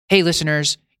Hey,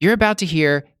 listeners, you're about to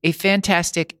hear a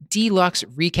fantastic deluxe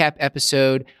recap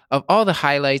episode of all the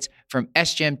highlights from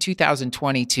SGEM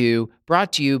 2022,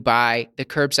 brought to you by the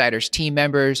Curbsiders team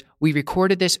members. We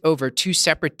recorded this over 2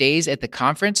 separate days at the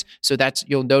conference, so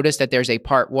you'll notice that there's a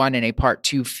part 1 and a part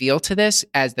 2 feel to this,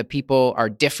 as the people are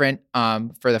different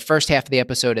for the first half of the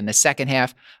episode and the second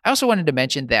half. I also wanted to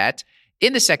mention that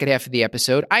in the second half of the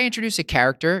episode, I introduce a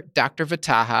character, Dr.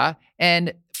 Vataha,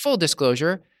 and full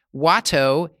disclosure,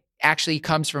 Watto actually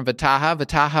comes from Vataha.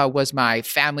 Vataha was my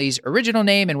family's original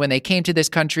name, and when they came to this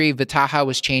country, Vataha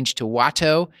was changed to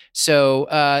Watto. So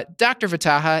Dr.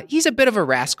 Vataha, he's a bit of a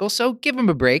rascal, so give him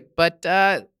a break, but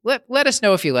let us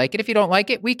know if you like it. If you don't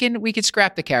like it, we can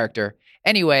scrap the character.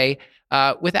 Anyway,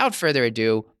 without further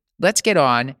ado, let's get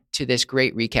on to this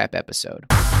great recap episode.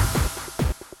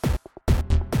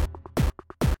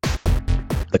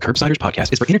 The Curbsiders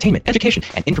podcast is for entertainment, education,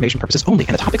 and information purposes only,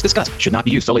 and the topics discussed should not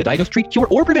be used solely to diagnose, treat, cure,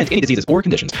 or prevent any diseases or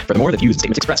conditions. Furthermore, the views and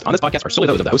statements expressed on this podcast are solely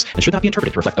those of the host and should not be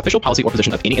interpreted to reflect official policy or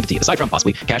position of any entity aside from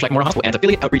possibly Cash Memorial Hospital and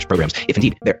affiliate outreach programs, if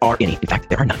indeed there are any. In fact,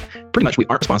 there are none. Pretty much, we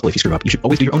aren't responsible if you screw up. You should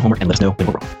always do your own homework and let us know when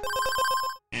we're wrong.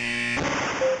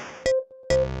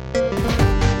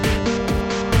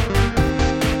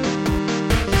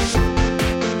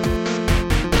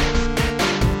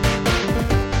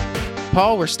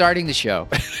 Paul, we're starting the show.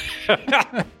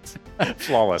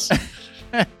 Flawless.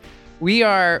 We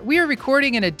are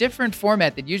recording in a different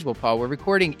format than usual, Paul. We're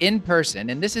recording in person,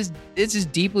 and this is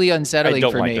deeply unsettling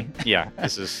for me. It. Yeah,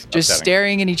 this is just upsetting.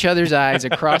 Staring in each other's eyes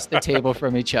across the table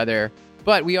from each other.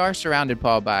 But we are surrounded,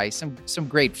 Paul, by some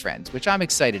great friends, which I'm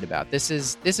excited about. This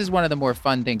is one of the more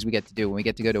fun things we get to do when we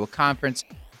get to go to a conference.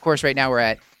 Of course, right now we're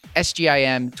at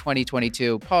SGIM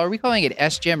 2022. Paul, are we calling it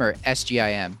SGIM or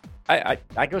SGIM? I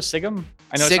go SIGM.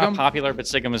 I know SIGM? It's not popular, but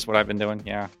SIGM is what I've been doing.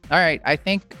 Yeah. All right. I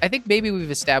think maybe we've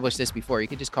established this before. You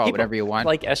could just call it whatever you want.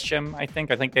 Like SGEM, I think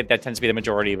that tends to be the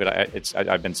majority, but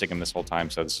I've been SIGM this whole time,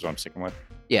 so this is what I'm sticking with.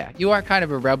 Yeah, you are kind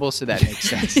of a rebel, so that makes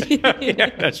sense. Yeah,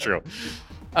 that's true.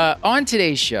 On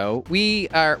today's show, we're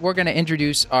going to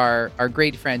introduce our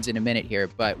great friends in a minute here,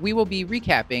 but we will be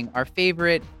recapping our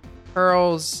favorite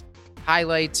pearls,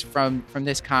 highlights from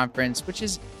this conference, which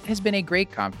has been a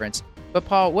great conference. But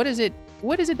Paul, what is it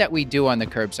that we do on the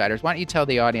Curbsiders? Why don't you tell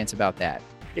the audience about that?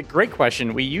 Yeah, great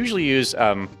question. We usually use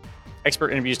expert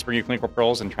interviews to bring you clinical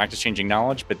pearls and practice-changing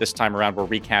knowledge, but this time around we're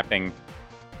recapping.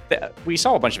 We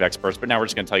saw a bunch of experts, but now we're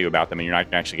just going to tell you about them, and you're not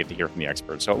going to actually get to hear from the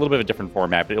experts. So a little bit of a different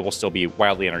format, but it will still be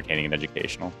wildly entertaining and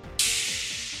educational.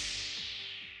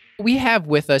 We have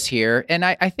with us here, and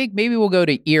I think maybe we'll go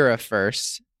to Ira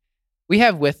first. We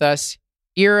have with us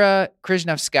Ira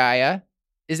Krishnovskaya.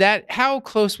 How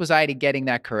close was I to getting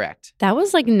that correct? That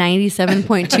was like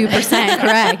 97.2%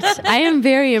 correct. I am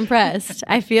very impressed.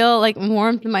 I feel like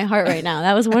warmth in my heart right now.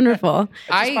 That was wonderful.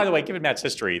 By the way, given Matt's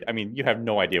history, I mean, you have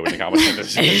no idea what the accomplishment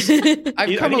this is.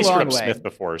 I've come a long way. Smith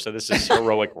before, so this is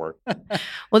heroic work.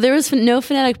 Well, there was no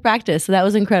phonetic practice, so that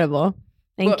was incredible.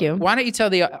 Thank you. Why don't you tell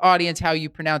the audience how you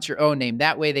pronounce your own name?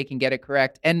 That way they can get it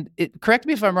correct. And correct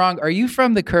me if I'm wrong, are you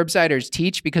from the Curbsiders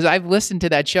Teach? Because I've listened to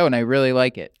that show and I really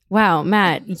like it. Wow,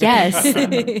 Matt, yes.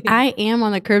 I am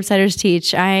on the Curbsiders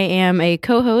Teach. I am a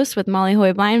co-host with Molly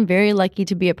Hoybline. Very lucky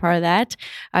to be a part of that.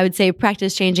 I would say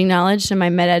practice changing knowledge to my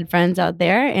med-ed friends out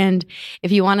there. And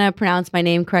if you want to pronounce my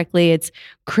name correctly, it's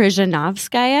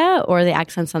Krishnovskaya, or the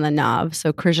accent's on the Nov.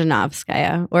 So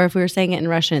Krishnovskaya. Or if we were saying it in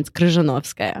Russian, it's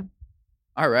Krishnovskaya.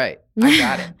 All right. I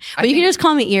got it. But you can just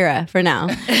call me Ira for now.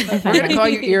 We're going to call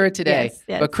you Ira today.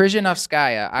 Yes. But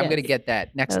Krishnovskaya, I'm going to get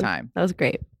that next time. That was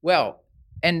great. Well,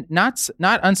 and not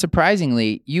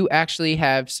unsurprisingly, you actually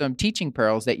have some teaching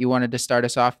pearls that you wanted to start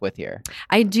us off with here.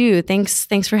 I do. Thanks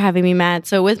for having me, Matt.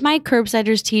 So with my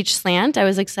Curbsiders Teach slant, I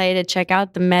was excited to check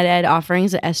out the med-ed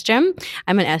offerings at SGEM.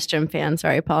 I'm an SGEM fan.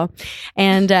 Sorry, Paul.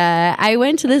 And I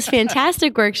went to this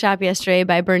fantastic workshop yesterday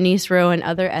by Bernice Rowe and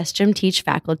other SGEM Teach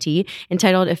faculty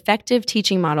entitled Effective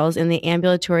Teaching Models in the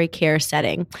Ambulatory Care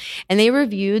Setting. And they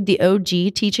reviewed the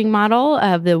OG teaching model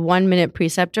of the 1-minute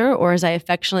preceptor, or as I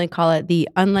affectionately call it, the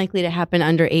unlikely to happen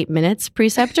under 8 minutes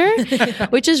preceptor,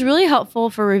 which is really helpful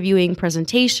for reviewing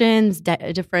presentations,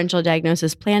 differential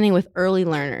diagnosis planning with early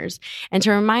learners. And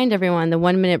to remind everyone, the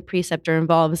 1-minute preceptor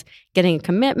involves getting a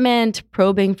commitment,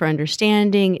 probing for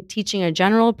understanding, teaching a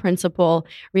general principle,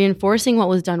 reinforcing what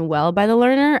was done well by the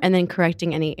learner, and then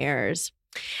correcting any errors.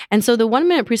 And so the 1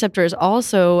 minute preceptor is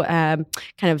also kind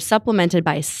of supplemented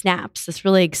by SNAPS, this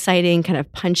really exciting kind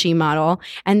of punchy model.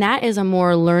 And that is a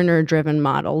more learner-driven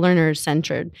model,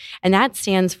 learner-centered. And that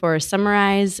stands for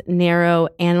summarize, narrow,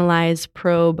 analyze,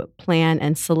 probe, plan,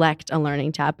 and select a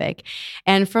learning topic.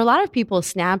 And for a lot of people,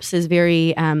 SNAPS is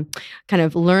very kind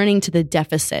of learning to the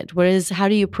deficit. How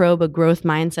do you probe a growth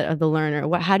mindset of the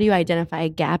learner? How do you identify a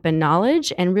gap in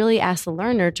knowledge and really ask the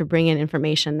learner to bring in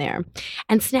information there?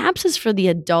 And SNAPS is for the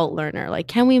adult learner. Like,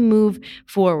 can we move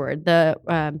forward?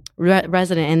 The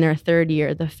resident in their third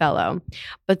year, the fellow.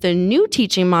 But the new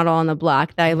teaching model on the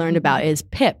block that I learned about is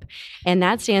PIP. And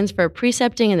that stands for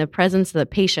Precepting in the Presence of the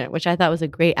Patient, which I thought was a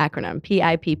great acronym,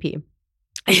 PIPP.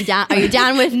 Are you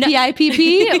down with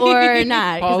PIPP or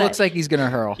not? Paul looks like he's going to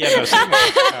hurl. Yeah,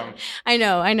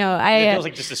 no, I know. It feels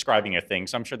like just describing a thing,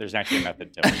 so I'm sure there's actually a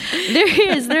method to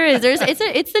it. There is.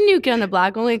 It's the new kid on the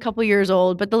block, only a couple years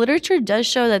old, but the literature does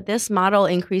show that this model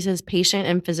increases patient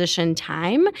and physician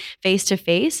time face to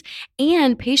face,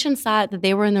 and patients thought that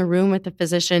they were in the room with the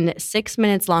physician 6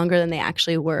 minutes longer than they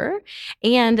actually were,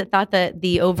 and thought that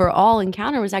the overall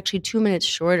encounter was actually 2 minutes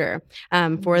shorter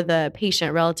for the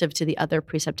patient relative to the other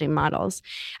precepting models,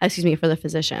 for the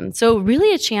physician. So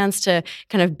really a chance to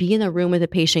kind of be in the room with the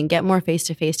patient, get more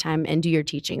face-to-face time, and do your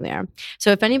teaching there.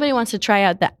 So if anybody wants to try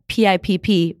out that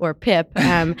PIPP or PIP,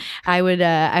 I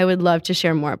would love to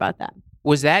share more about that.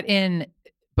 Was that in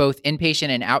both inpatient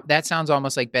and out? That sounds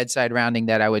almost like bedside rounding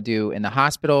that I would do in the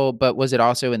hospital, but was it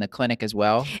also in the clinic as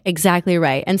well? Exactly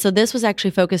right. And so this was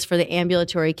actually focused for the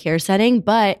ambulatory care setting,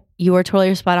 but you are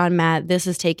totally spot on, Matt. This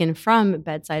is taken from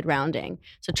bedside rounding.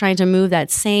 So trying to move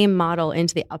that same model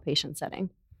into the outpatient setting.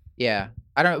 Yeah.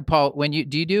 I don't know, Paul,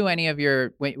 do you do any of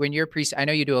your, when you're I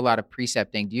know you do a lot of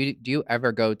precepting. Do you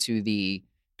ever go to the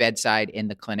bedside in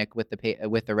the clinic with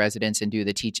the residents and do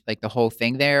the whole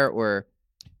thing there, or?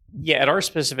 Yeah, at our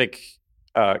specific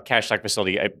cash stack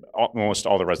facility, almost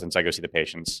all the residents, I go see the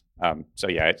patients. So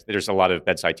yeah, there's a lot of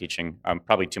bedside teaching.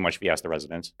 Probably too much if you ask the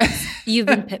residents. You've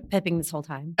been pipping this whole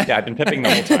time. Yeah, I've been pipping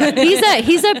the whole time.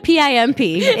 He's a PIMP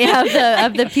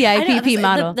of the PIPP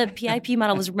model. The PIP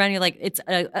model was running like it's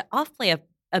a off play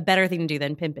a better thing to do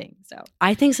than pimping. So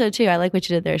I think so too. I like what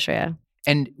you did there, Shreya.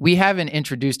 And we haven't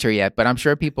introduced her yet, but I'm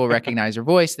sure people recognize her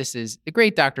voice. This is the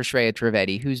great Dr. Shreya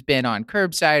Trivedi, who's been on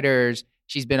Curbsiders.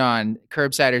 She's been on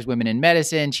Curbsiders Women in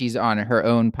Medicine. She's on her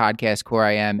own podcast, Core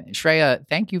I Am. Shreya,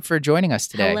 thank you for joining us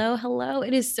today. Hello.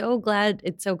 It's so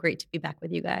great to be back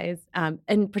with you guys.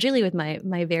 And particularly with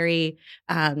my very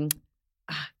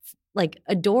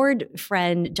adored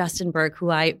friend, Justin Burke,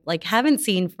 who I haven't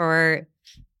seen for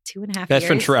 2.5 years. Best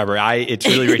friend forever. It's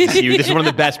really great to see you. This is one of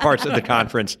the best parts of the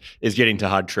conference is getting to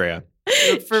hug Shreya.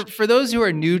 For those who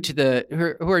are new to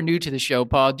the show,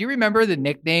 Paul, do you remember the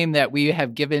nickname that we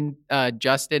have given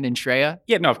Justin and Shreya?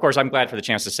 Yeah, no, of course. I'm glad for the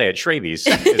chance to say it. Shrabies.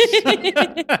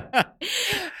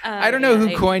 I don't know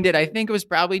who coined it. I think it was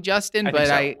probably Justin, I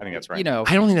think that's right. You know,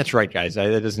 I don't think that's right, guys.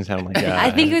 That doesn't sound like.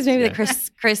 I think it was maybe the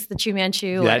Chris the Chu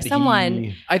Manchu or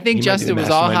someone. I think Justin was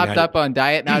all hopped up on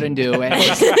Diet Mountain Dew.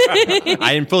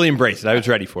 I didn't fully embrace it. I was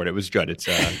ready for it. It was good. It's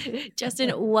Justin,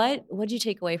 what did you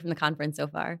take away from the conference so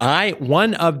far?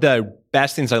 One of the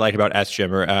best things I like about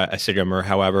SGIM or SIGM or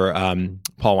however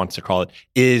Paul wants to call it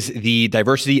is the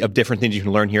diversity of different things you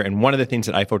can learn here. And one of the things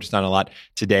that I focused on a lot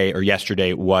today or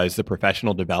yesterday was the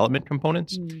professional development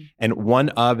components. And one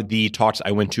of the talks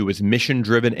I went to was Mission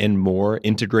Driven and More,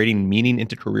 Integrating Meaning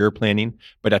into Career Planning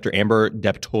by Dr. Amber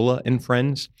Deptola and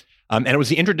friends. And it was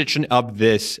the introduction of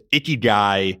this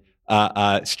Ikigai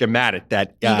schematic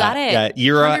that you got it.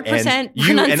 Ira and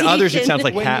you and others, it sounds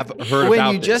like, have heard about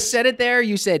When you just said it there,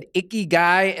 you said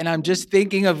Ikigai, and I'm just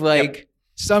thinking of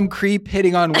some creep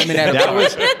hitting on women at a bar.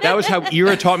 That was how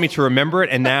Ira taught me to remember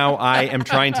it, and now I am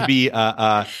trying to be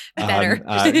better.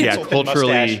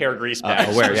 Culturally mustache, hair grease patch,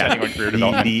 aware.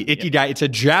 The Ikigai, it's a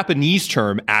Japanese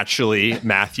term, actually,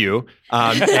 Matthew,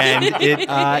 and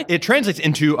it translates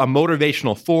into a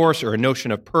motivational force or a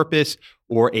notion of purpose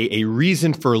or a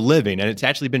reason for living. And it's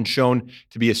actually been shown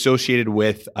to be associated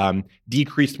with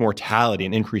decreased mortality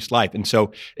and increased life. And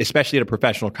so, especially at a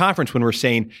professional conference, when we're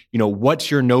saying,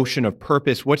 what's your notion of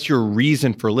purpose? What's your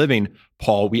reason for living,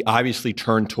 Paul? We obviously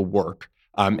turn to work.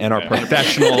 And our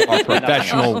professional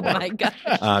Oh my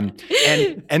gosh.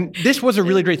 And this was a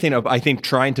really great thing of, I think,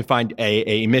 trying to find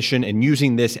a mission and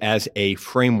using this as a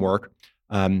framework.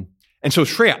 And so,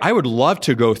 Shreya, I would love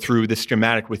to go through this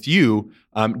schematic with you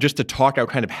just to talk out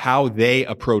kind of how they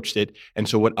approached it and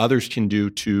so what others can do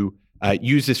to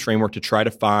use this framework to try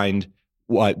to find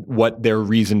what their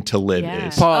reason to live Yeah.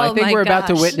 is. Paul, I Oh think my we're about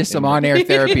to gosh. witness some on-air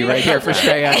therapy right here for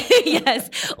Shreya.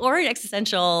 Yes, or an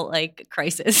existential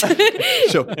crisis.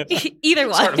 So- Either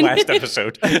one. Start last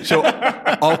episode. So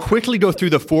I'll quickly go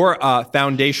through the 4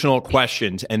 foundational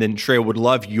questions, and then Shreya would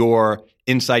love your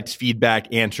insights,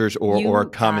 feedback, answers, You or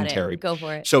got commentary. it. Go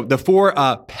for it. So the 4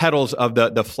 petals of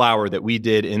the flower that we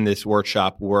did in this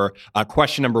workshop were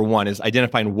question number 1 is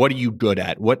identifying what are you good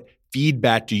at? What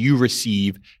feedback do you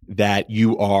receive that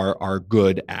you are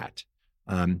good at?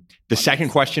 The second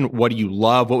question, what do you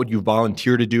love? What would you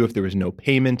volunteer to do if there was no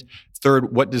payment?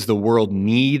 Third, what does the world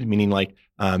need? Meaning like,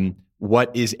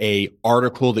 what is a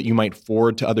article that you might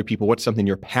forward to other people? What's something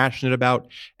you're passionate about?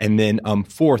 And then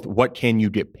fourth, what can you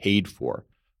get paid for?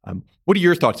 What are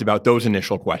your thoughts about those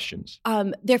initial questions?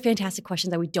 They're fantastic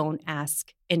questions that we don't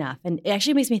ask enough. And it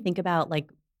actually makes me think about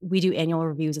we do annual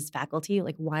reviews as faculty.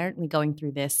 Why aren't we going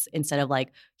through this instead of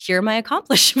here are my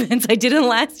accomplishments I did in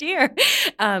last year?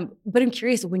 But I'm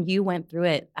curious, when you went through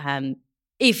it,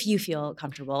 if you feel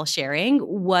comfortable sharing,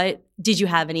 what did you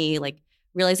have any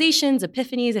realizations,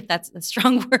 epiphanies, if that's a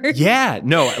strong word? Yeah,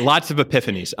 no, lots of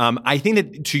epiphanies. I think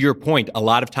that to your point, a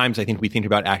lot of times I think we think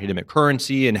about academic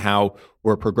currency and how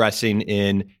we're progressing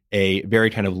in a very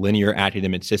kind of linear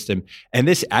academic system. And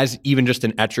this as even just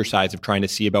an exercise of trying to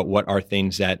see about what are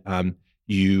things that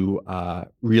you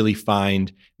really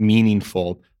find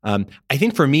meaningful. I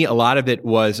think for me, a lot of it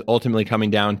was ultimately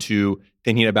coming down to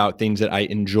thinking about things that I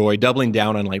enjoy, doubling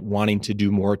down on wanting to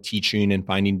do more teaching and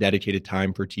finding dedicated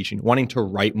time for teaching, wanting to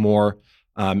write more,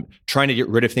 trying to get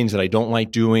rid of things that I don't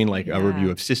like doing, like a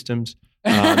review of systems.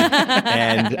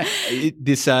 And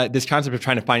this concept of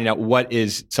trying to find out what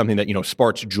is something that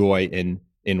sparks joy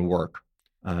in work.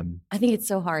 I think it's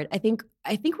so hard. I think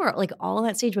we're all in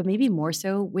that stage, but maybe more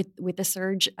so with the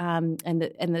surge and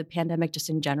the pandemic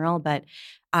just in general. But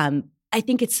I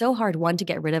think it's so hard, one, to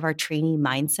get rid of our trainee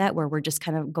mindset where we're just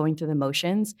kind of going through the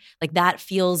motions. that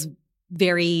feels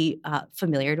very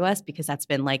familiar to us because that's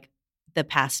been the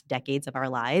past decades of our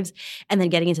lives. And then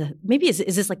getting into maybe is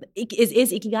this is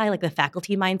Ikigai the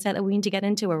faculty mindset that we need to get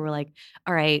into where we're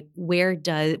all right, where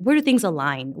do things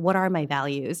align? What are my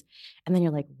values? And then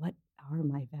you're what are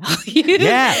my values?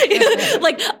 Yeah.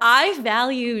 I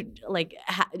value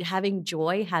having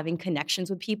joy, having connections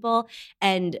with people,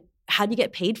 and how do you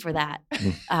get paid for that?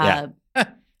 Yeah.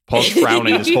 Paul's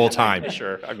frowning this whole time.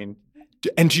 Sure. I mean,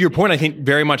 and to your point, I think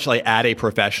very much at a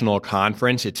professional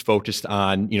conference, it's focused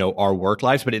on, our work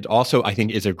lives, but it also, I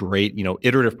think, is a great,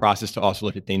 iterative process to also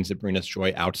look at things that bring us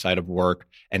joy outside of work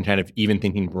and kind of even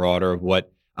thinking broader of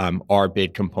what are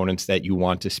big components that you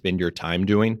want to spend your time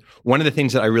doing. One of the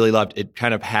things that I really loved, it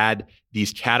kind of had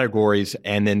these categories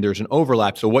and then there's an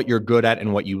overlap. So what you're good at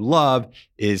and what you love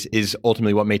is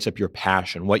ultimately what makes up your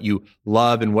passion. What you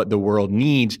love and what the world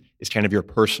needs is kind of your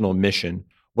personal mission.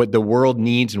 What the world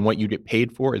needs and what you get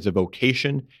paid for is a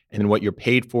vocation. And then what you're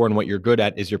paid for and what you're good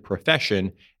at is your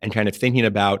profession, and kind of thinking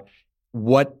about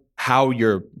how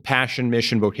your passion,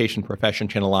 mission, vocation, profession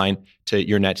can align to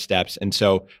your next steps. And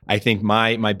so I think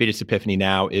my biggest epiphany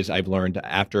now is I've learned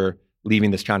after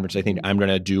leaving this conference, I think I'm going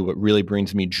to do what really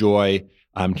brings me joy,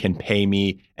 can pay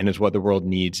me, and is what the world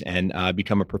needs, and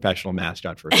become a professional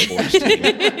mascot for a sports team.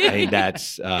 I think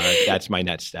that's my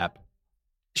next step.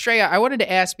 Shreya, I wanted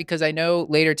to ask because I know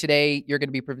later today you're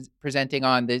going to be presenting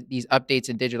on these updates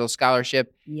in digital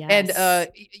scholarship. Yes.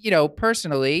 And,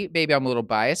 personally, maybe I'm a little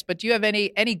biased, but do you have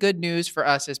any good news for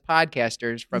us as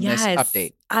podcasters from this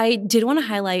update? I did want to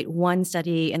highlight one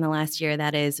study in the last year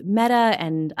that is meta,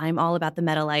 and I'm all about the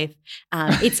meta life.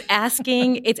 It's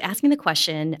asking the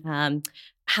question,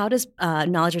 how does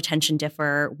knowledge retention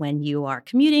differ when you are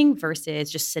commuting versus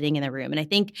just sitting in the room? And I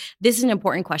think this is an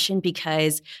important question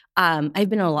because I've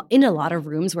been in a lot of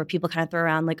rooms where people kind of throw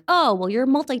around oh, well, you're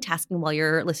multitasking while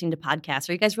you're listening to podcasts.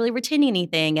 Are you guys really retaining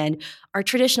anything? And our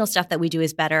traditional stuff that we do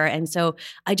is better. And so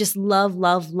I just love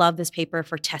this paper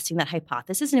for testing that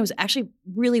hypothesis. And it was actually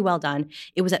really well done.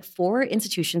 It was at 4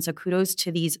 institutions. So kudos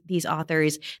to these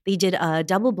authors. They did a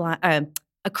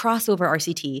a crossover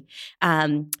RCT.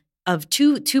 Of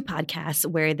two podcasts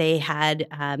where they had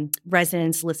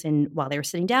residents listen while they were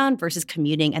sitting down versus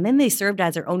commuting. And then they served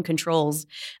as their own controls,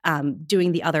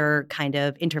 doing the other kind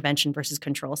of intervention versus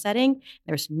control setting.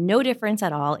 There's no difference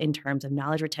at all in terms of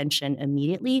knowledge retention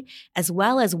immediately, as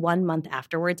well as 1 month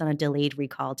afterwards on a delayed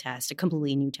recall test, a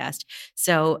completely new test.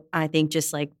 So I think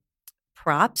just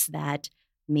props that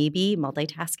maybe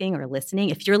multitasking or listening.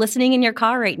 If you're listening in your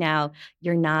car right now,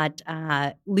 you're not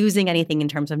losing anything in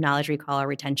terms of knowledge recall or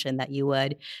retention that you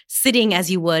would sitting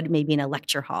as you would maybe in a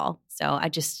lecture hall. So I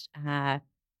just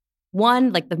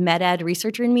one, like the med ed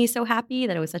researcher in me is so happy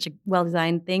that it was such a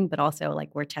well-designed thing, but also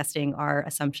like we're testing our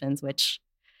assumptions, which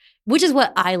is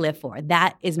what I live for.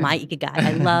 That is my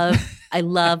ikigai. I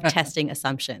love testing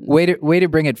assumptions. Way to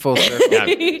bring it full circle.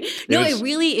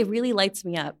 It really lights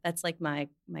me up. That's like my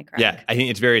crack. Yeah, I think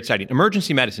it's very exciting.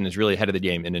 Emergency medicine is really ahead of the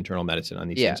game in internal medicine on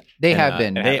these things. They have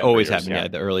been. They always have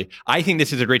been, the early. I think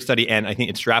this is a great study, and I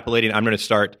think extrapolating, I'm going to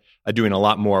start doing a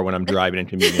lot more when I'm driving and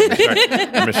commuting.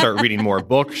 I'm going to start reading more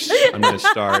books. I'm going to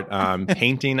start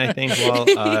painting, I think, while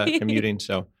commuting.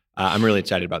 So I'm really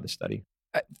excited about this study.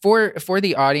 For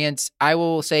the audience, I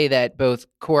will say that both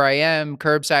Core IM,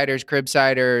 Curbsiders,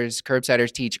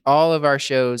 Curbsiders Teach, all of our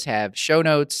shows have show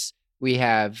notes. We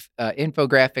have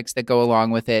infographics that go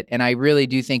along with it. And I really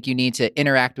do think you need to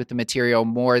interact with the material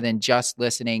more than just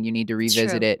listening. You need to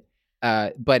revisit it.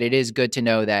 But it is good to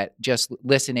know that just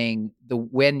listening,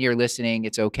 when you're listening,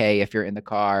 it's okay if you're in the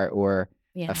car or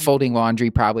folding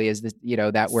laundry probably is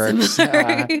that works.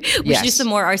 We should do some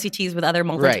more RCTs with other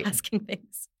multitasking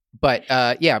things. But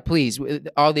please,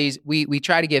 all these, we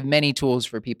try to give many tools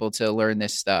for people to learn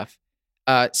this stuff.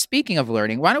 Speaking of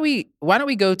learning, why don't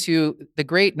we go to the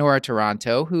great Nora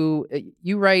Taranto, who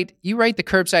you write the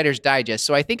Curbsiders Digest.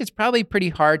 So I think it's probably pretty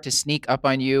hard to sneak up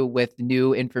on you with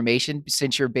new information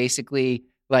since you're basically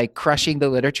like crushing the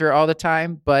literature all the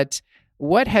time. But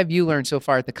what have you learned so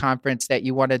far at the conference that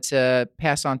you wanted to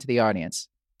pass on to the audience?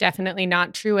 Definitely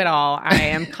not true at all. I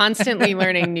am constantly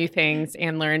learning new things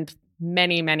and learned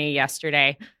many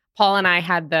yesterday. Paul and I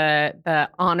had the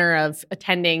honor of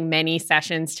attending many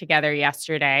sessions together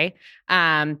yesterday.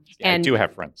 I do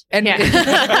have friends. And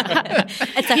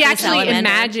he actually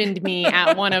imagined me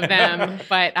at one of them,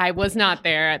 but I was not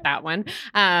there at that one.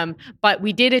 But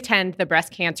we did attend the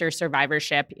breast cancer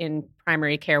survivorship in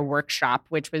primary care workshop,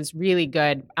 which was really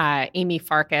good. Amy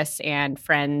Farkas and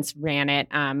friends ran it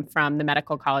from the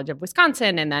Medical College of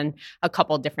Wisconsin and then a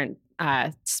couple different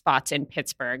spots in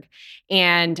Pittsburgh.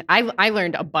 And I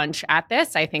learned a bunch at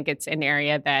this. I think it's an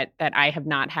area that I have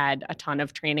not had a ton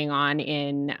of training on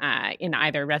in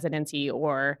either residency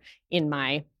or in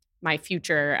my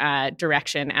future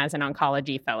direction as an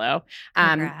oncology fellow.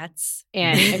 Congrats.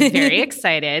 And I'm very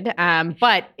excited.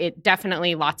 But it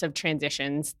definitely lots of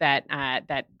transitions that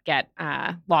get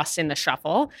lost in the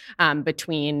shuffle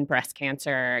between breast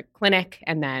cancer clinic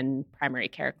and then primary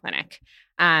care clinic.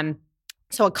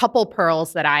 So a couple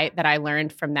pearls that I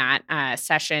learned from that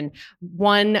session.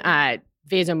 One,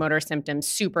 vasomotor symptoms,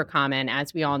 super common,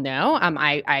 as we all know.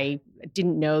 I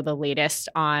didn't know the latest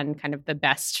on kind of the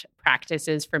best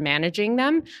practices for managing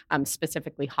them,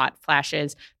 specifically hot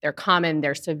flashes. They're common,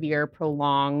 they're severe,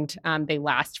 prolonged. They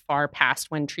last far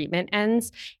past when treatment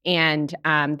ends. And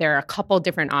there are a couple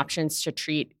different options to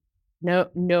treat.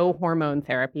 No hormone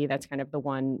therapy. That's kind of the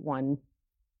one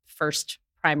first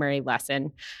primary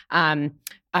lesson.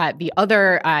 The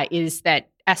other is that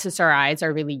SSRIs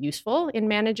are really useful in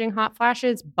managing hot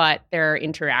flashes, but there are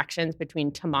interactions between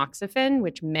tamoxifen,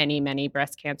 which many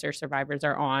breast cancer survivors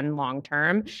are on long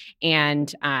term,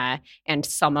 and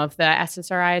some of the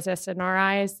SSRIs,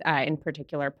 SNRIs, in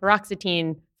particular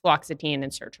paroxetine, fluoxetine,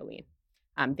 and sertraline.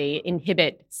 They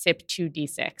inhibit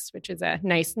CYP2D6, which is a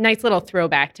nice little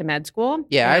throwback to med school.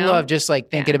 Yeah, I love just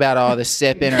like thinking about all the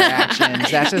CYP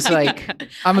interactions. That's just like,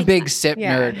 I'm a big CYP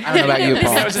nerd. I don't know about you,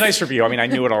 Paul. That was a nice review. I mean, I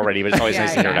knew it already, but it's always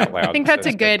nice to hear it out loud. I think that's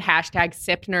a good hashtag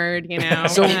CYP nerd,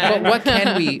 So but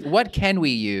what can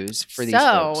we use for these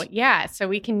folks? So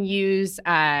we can use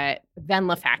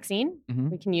venlafaxine. Mm-hmm.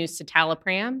 We can use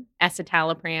citalopram,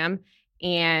 escitalopram,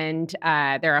 and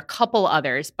there are a couple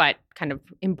others, but kind of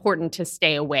important to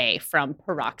stay away from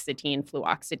paroxetine,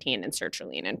 fluoxetine, and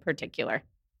sertraline in particular.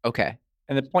 Okay.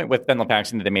 And the point with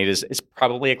venlafaxine that they made is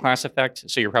probably a class effect.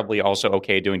 So you're probably also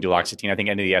okay doing duloxetine. I think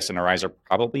any of the SNRIs are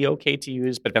probably okay to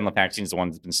use, but venlafaxine is the one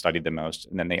that's been studied the most.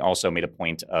 And then they also made a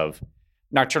point of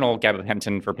nocturnal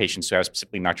gabapentin for patients who have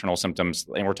specifically nocturnal symptoms.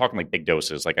 And we're talking like big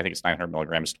doses, like I think it's 900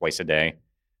 milligrams twice a day.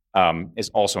 Is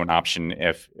also an option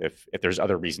if there's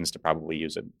other reasons to probably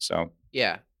use it. So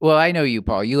yeah, well, I know you,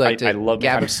 Paul. You like I love.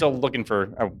 I'm still looking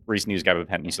for a reason to use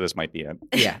gabapentin, so this might be it.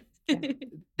 Yeah,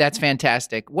 that's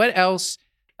fantastic. What else?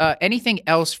 Anything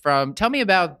else tell me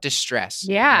about distress.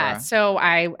 Yeah, Nora. so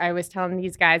I was telling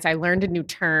these guys I learned a new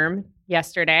term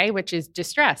yesterday, which is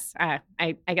distress.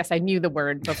 I guess I knew the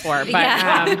word before, but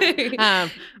Yeah.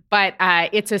 but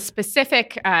it's a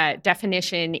specific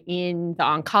definition in the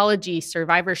oncology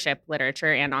survivorship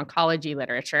literature and oncology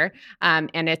literature,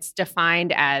 and it's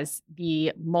defined as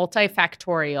the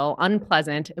multifactorial,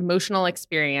 unpleasant emotional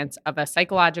experience of a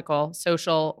psychological,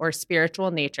 social, or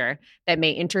spiritual nature that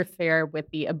may interfere with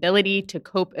the ability to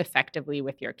cope effectively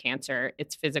with your cancer,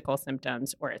 its physical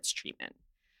symptoms, or its treatment.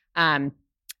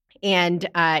 And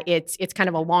it's kind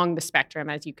of along the spectrum,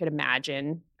 as you could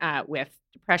imagine, with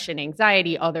depression,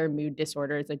 anxiety, other mood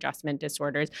disorders, adjustment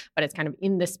disorders, but it's kind of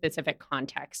in the specific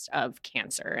context of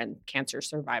cancer and cancer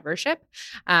survivorship.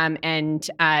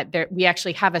 We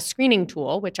actually have a screening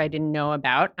tool, which I didn't know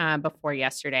about before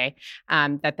yesterday,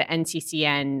 that the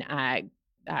NCCN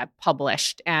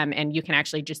published, and you can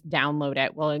actually just download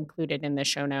it. We'll include it in the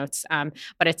show notes.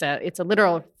 But it's a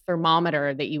literal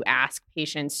thermometer that you ask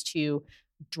patients to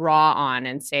draw on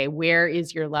and say, where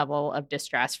is your level of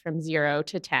distress from 0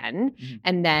 to 10? Mm-hmm.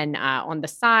 And then on the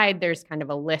side, there's kind of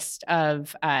a list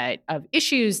of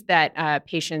issues that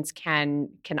patients can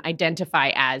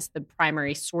identify as the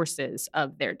primary sources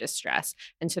of their distress.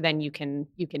 And so then you can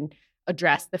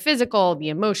address the physical, the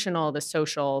emotional, the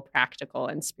social, practical,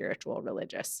 and spiritual,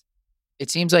 religious. It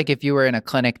seems like if you were in a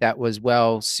clinic that was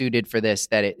well suited for this,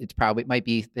 that it probably might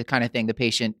be the kind of thing the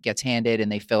patient gets handed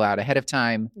and they fill out ahead of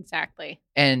time. Exactly.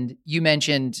 And you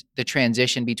mentioned the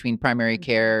transition between primary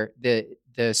care, the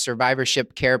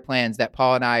survivorship care plans that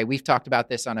Paul and we've talked about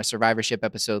this on a survivorship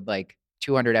episode like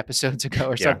 200 episodes ago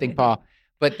or something, Paul.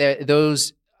 But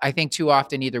those, I think too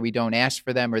often either we don't ask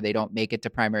for them or they don't make it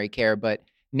to primary care, but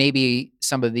maybe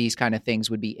some of these kind of things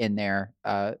would be in there,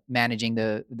 managing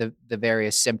the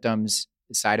various symptoms,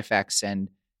 side effects, and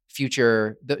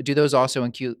future. Do those also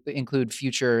include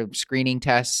future screening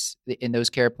tests in those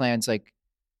care plans?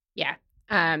 Yeah.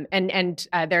 And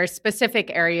there are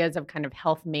specific areas of kind of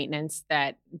health maintenance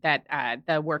that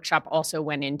the workshop also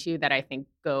went into that I think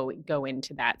go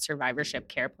into that survivorship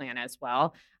care plan as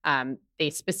well. They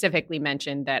specifically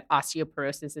mentioned that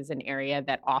osteoporosis is an area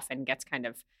that often gets kind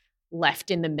of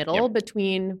left in the middle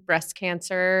between breast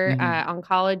cancer,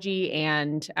 oncology,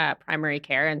 and primary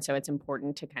care. And so it's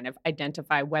important to kind of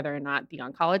identify whether or not the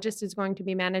oncologist is going to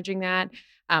be managing that,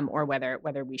 or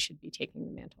whether we should be taking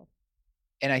the mantle.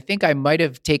 And I think I might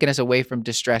have taken us away from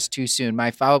distress too soon.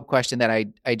 My follow-up question that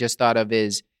I just thought of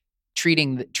is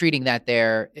treating that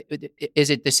there. Is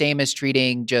it the same as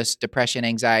treating just depression,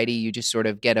 anxiety? You just sort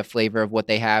of get a flavor of what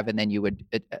they have and then you would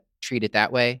treat it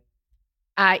that way?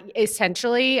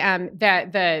 Essentially,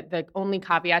 the only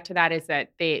caveat to that is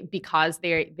that because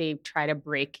they try to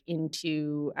break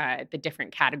into the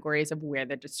different categories of where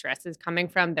the distress is coming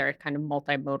from, there are kind of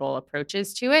multimodal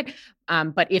approaches to it.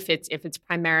 But if it's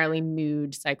primarily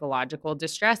mood, psychological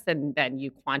distress, then you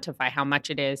quantify how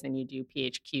much it is, and you do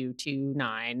PHQ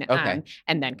 2-9,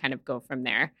 and then kind of go from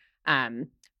there.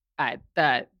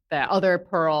 The other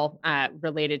pearl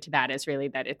related to that is really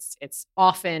that it's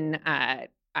often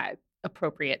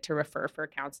appropriate to refer for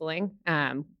counseling,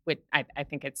 which I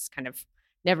think it's kind of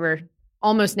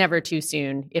almost never too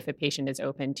soon if a patient is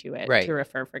open to it to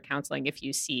refer for counseling if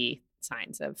you see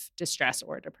signs of distress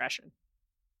or depression.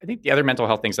 I think the other mental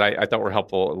health things that I thought were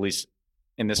helpful, at least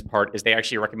in this part, is they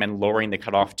actually recommend lowering the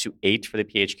cutoff to 8 for the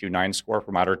PHQ-9 score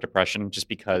for moderate depression, just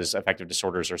because affective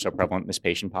disorders are so prevalent in this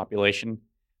patient population.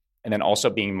 And then also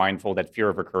being mindful that fear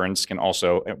of recurrence can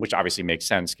also, which obviously makes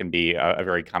sense, can be a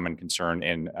very common concern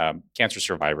in cancer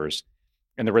survivors.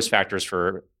 And the risk factors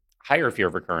for higher fear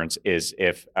of recurrence is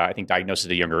if, I think, diagnosis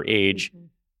at a younger age,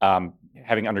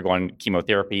 having undergone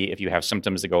chemotherapy, if you have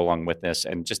symptoms that go along with this,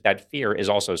 and just that fear is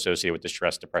also associated with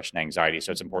distress, depression, anxiety.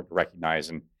 So it's important to recognize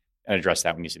and address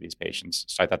that when you see these patients.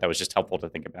 So I thought that was just helpful to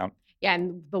think about. Yeah,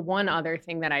 and the one other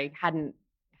thing that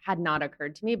had not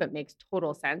occurred to me, but makes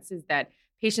total sense, is that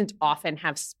patients often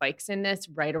have spikes in this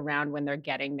right around when they're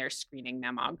getting their screening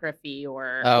mammography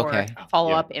or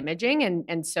follow-up imaging.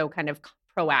 And so kind of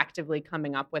proactively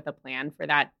coming up with a plan for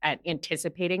that,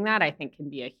 anticipating that, I think can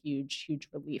be a huge, huge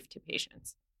relief to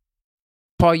patients.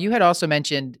 Paul, you had also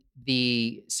mentioned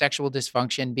the sexual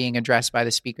dysfunction being addressed by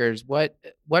the speakers. What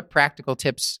practical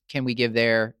tips can we give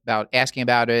there about asking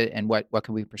about it, and what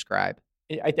can we prescribe?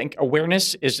 I think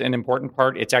awareness is an important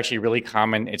part. It's actually really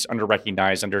common. It's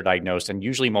under-recognized, under-diagnosed, and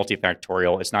usually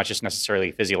multifactorial. It's not just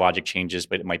necessarily physiologic changes,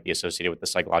 but it might be associated with the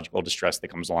psychological distress that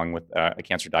comes along with a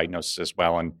cancer diagnosis as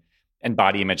well, and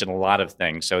body image and a lot of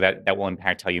things. So that will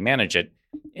impact how you manage it.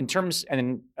 In terms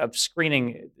of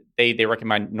screening, they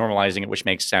recommend normalizing it, which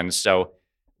makes sense. So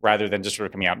rather than just sort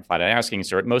of coming out and flat out asking.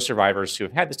 So most survivors who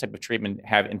have had this type of treatment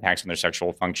have impacts on their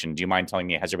sexual function. Do you mind telling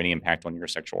me, has there been any impact on your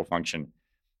sexual function?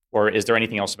 Or is there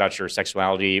anything else about your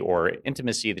sexuality or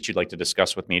intimacy that you'd like to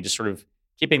discuss with me? Just sort of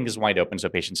keeping this wide open so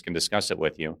patients can discuss it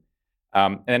with you.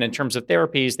 And then in terms of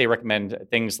therapies, they recommend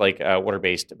things like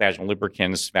water-based vaginal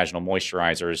lubricants, vaginal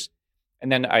moisturizers.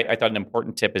 And then I thought an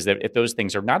important tip is that if those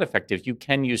things are not effective, you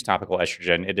can use topical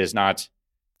estrogen. It is not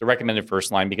the recommended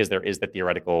first line because there is the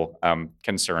theoretical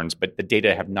concerns, but the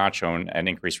data have not shown an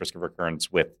increased risk of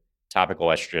recurrence with topical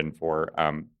estrogen for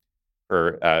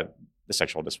the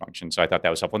sexual dysfunction. So I thought that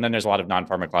was helpful. And then there's a lot of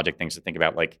non-pharmacologic things to think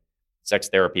about, like sex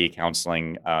therapy,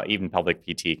 counseling, even pelvic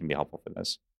PT can be helpful for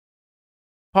this.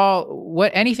 Paul,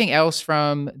 anything else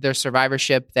from the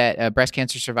survivorship that breast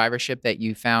cancer survivorship that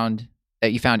you found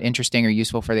interesting or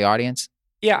useful for the audience?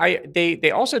 Yeah,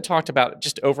 they also talked about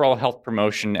just overall health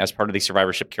promotion as part of the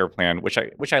survivorship care plan, which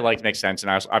I liked, makes sense, and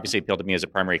obviously appealed to me as a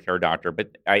primary care doctor.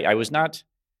 But I was not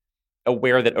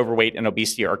aware that overweight and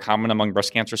obesity are common among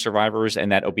breast cancer survivors,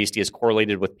 and that obesity is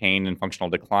correlated with pain and functional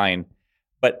decline.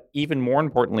 But even more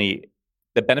importantly,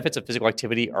 the benefits of physical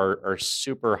activity are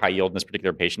super high yield in this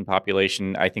particular patient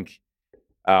population. I think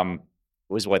it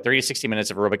was 30 to 60 minutes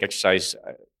of aerobic exercise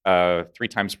 3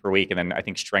 times per week, and then I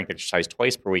think strength exercise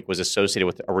twice per week was associated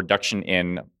with a reduction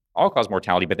in all-cause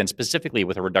mortality, but then specifically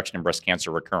with a reduction in breast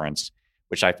cancer recurrence,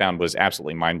 which I found was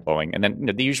absolutely mind-blowing. And then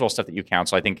the usual stuff that you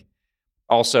counsel, I think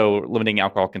also limiting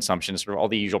alcohol consumption, sort of all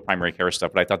the usual primary care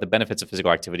stuff. But I thought the benefits of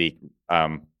physical activity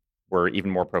were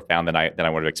even more profound than I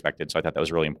would have expected. So I thought that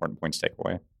was a really important point to take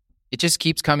away. It just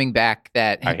keeps coming back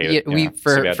that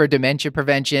for dementia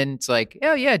prevention, it's like,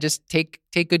 oh yeah, just take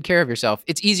good care of yourself.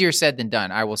 It's easier said than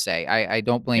done, I will say. I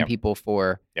don't blame people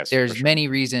for, there's sure. many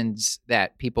reasons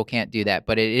that people can't do that,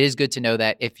 but it is good to know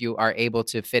that if you are able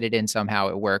to fit it in somehow,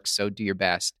 it works. So do your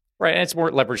best. Right, and it's more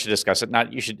leverage to discuss it.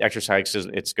 Not you should exercise because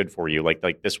it's good for you.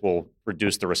 Like this will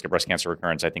reduce the risk of breast cancer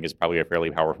recurrence. I think is probably a fairly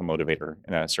powerful motivator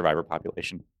in a survivor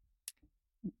population.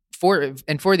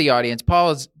 For the audience,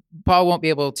 Paul won't be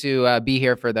able to be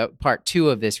here for the part 2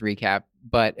 of this recap,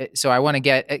 but so I want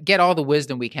to get all the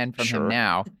wisdom we can from him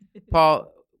now.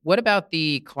 Paul, what about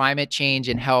the climate change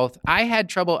and health? I had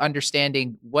trouble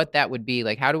understanding what that would be.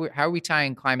 Like, how are we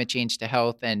tying climate change to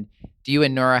health? And do you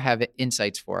and Nora have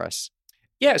insights for us?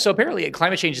 Yeah, so apparently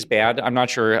climate change is bad. I'm not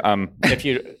sure if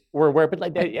you were aware, but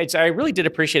I really did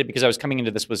appreciate it because I was coming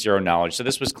into this with zero knowledge. So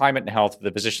this was Climate and Health,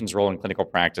 the physician's role in clinical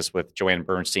practice with Joanne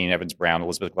Bernstein, Evans Brown,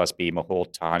 Elizabeth Gillespie, Mehul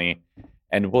Tahani,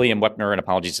 and William Wepner, and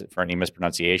apologies for any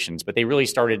mispronunciations. But they really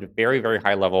started very, very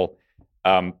high level.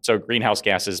 So greenhouse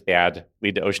gases bad,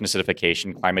 lead to ocean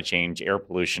acidification, climate change, air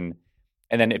pollution.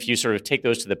 And then if you sort of take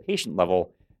those to the patient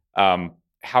level,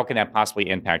 how can that possibly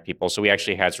impact people? So we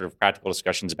actually had sort of practical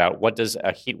discussions about what does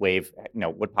a heat wave,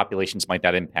 what populations might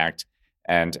that impact,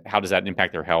 and how does that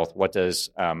impact their health? What does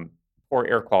poor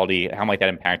air quality, how might that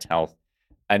impact health?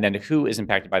 And then who is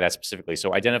impacted by that specifically?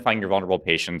 So identifying your vulnerable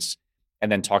patients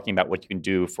and then talking about what you can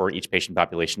do for each patient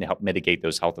population to help mitigate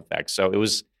those health effects. So it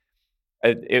was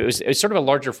sort of a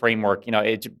larger framework.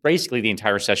 It basically the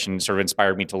entire session sort of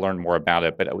inspired me to learn more about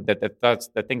it. But that's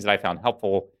the things that I found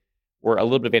helpful were a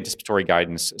little bit of anticipatory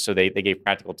guidance. So they gave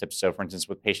practical tips. So for instance,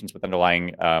 with patients with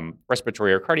underlying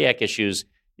respiratory or cardiac issues,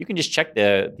 you can just check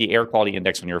the air quality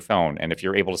index on your phone. And if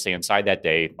you're able to stay inside that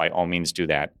day, by all means do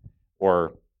that.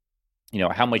 Or,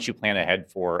 how much you plan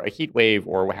ahead for a heat wave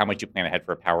or how much you plan ahead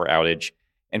for a power outage,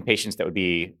 and patients that would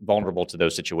be vulnerable to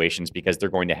those situations because they're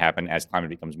going to happen as climate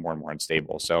becomes more and more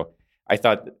unstable. So I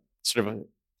thought it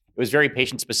was very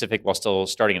patient specific while still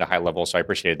starting at a high level. So I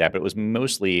appreciated that, but it was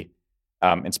mostly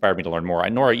inspired me to learn more.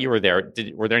 And Nora, you were there.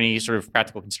 Were there any sort of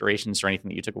practical considerations or anything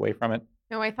that you took away from it?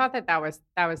 No, I thought that was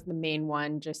the main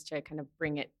one, just to kind of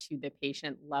bring it to the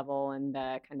patient level, and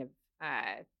the kind of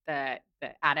the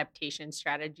adaptation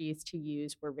strategies to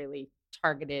use were really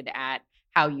targeted at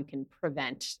how you can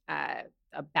prevent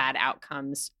bad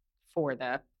outcomes for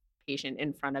the patient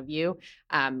in front of you,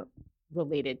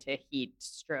 related to heat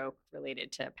stroke,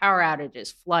 related to power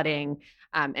outages, flooding.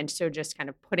 And so just kind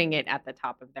of putting it at the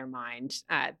top of their mind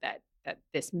that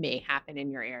this may happen in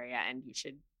your area, and you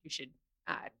should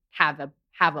have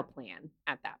a plan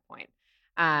at that point.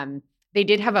 They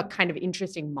did have a kind of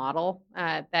interesting model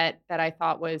that I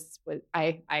thought was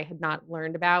I had not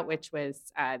learned about, which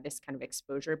was this kind of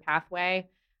exposure pathway.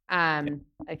 I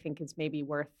think is maybe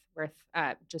worth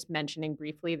just mentioning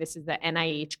briefly. This is the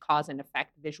NIH cause and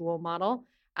effect visual model.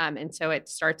 And so it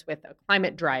starts with a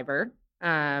climate driver,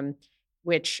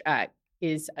 which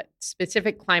is a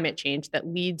specific climate change that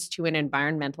leads to an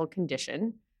environmental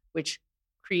condition, which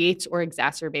creates or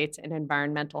exacerbates an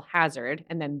environmental hazard,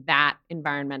 and then that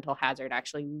environmental hazard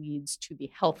actually leads to the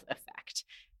health effect.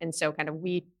 And so kind of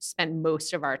we spend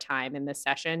most of our time in this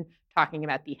session talking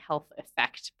about the health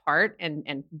effect part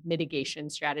and mitigation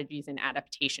strategies and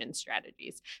adaptation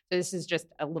strategies. So this is just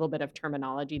a little bit of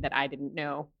terminology that I didn't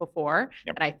know before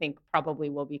that I think probably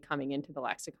will be coming into the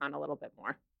lexicon a little bit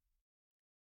more.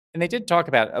 And they did talk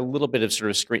about a little bit of sort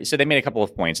of screen. So they made a couple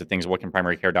of points of things. What can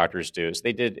primary care doctors do? So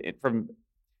they did it from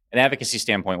an advocacy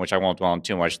standpoint, which I won't dwell on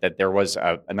too much, that there was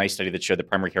a nice study that showed that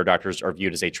primary care doctors are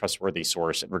viewed as a trustworthy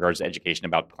source in regards to education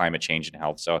about climate change and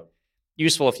health. So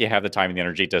useful if you have the time and the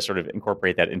energy to sort of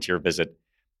incorporate that into your visit.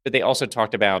 But they also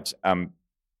talked about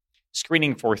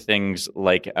screening for things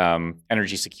like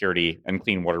energy security and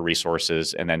clean water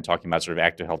resources, and then talking about sort of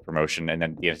active health promotion, and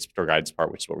then the anticipatory guidance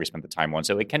part, which is what we spent the time on.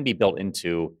 So it can be built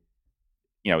into,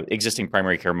 existing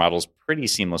primary care models pretty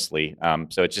seamlessly.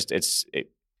 So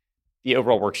the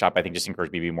overall workshop, I think, just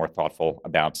encouraged me to be more thoughtful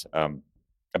about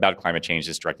climate change,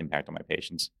 its direct impact on my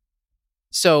patients.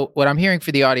 So what I'm hearing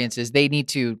for the audience is they need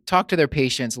to talk to their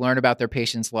patients, learn about their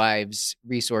patients' lives,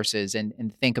 resources,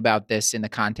 and think about this in the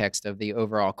context of the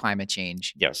overall climate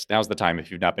change. Yes, now's the time.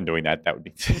 If you've not been doing that, that would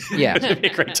be that'd be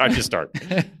a great time to start.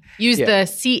 Use the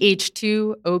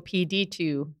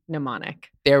CH2OPD2 mnemonic.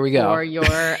 There we go. For your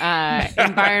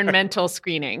environmental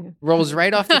screening. Rolls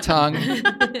right off the tongue.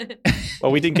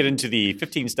 Well, we didn't get into the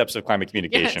 15 steps of climate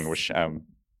communication, which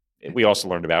we also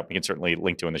learned about. We can certainly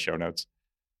link to in the show notes.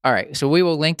 All right, so we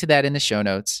will link to that in the show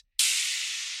notes.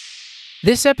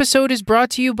 This episode is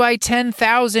brought to you by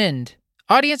 10,000.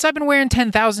 Audience, I've been wearing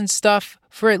 10,000 stuff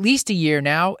for at least a year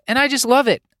now, and I just love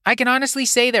it. I can honestly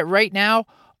say that right now,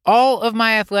 all of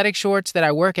my athletic shorts that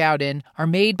I work out in are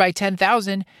made by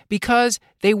 10,000 because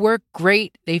they work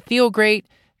great, they feel great,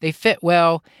 they fit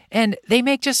well, and they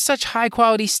make just such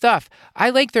high-quality stuff. I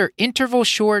like their interval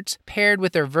shorts paired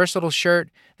with their versatile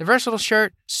shirt. The versatile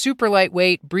shirt, super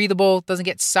lightweight, breathable, doesn't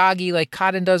get soggy like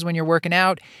cotton does when you're working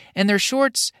out. And their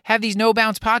shorts have these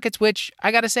no-bounce pockets, which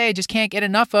I gotta say, I just can't get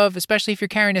enough of, especially if you're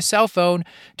carrying a cell phone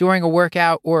during a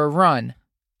workout or a run.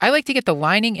 I like to get the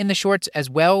lining in the shorts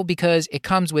as well because it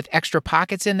comes with extra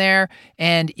pockets in there.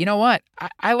 And you know what?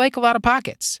 I like a lot of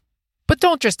pockets. But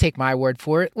don't just take my word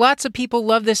for it. Lots of people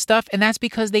love this stuff, and that's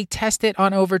because they test it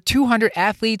on over 200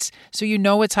 athletes, so you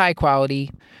know it's high quality.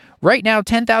 Right now,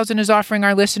 10,000 is offering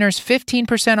our listeners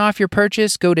 15% off your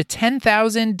purchase. Go to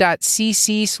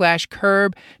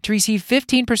 10,000.cc/curb to receive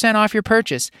 15% off your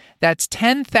purchase. That's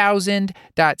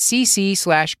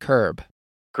 10,000.cc/curb.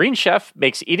 Green Chef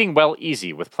makes eating well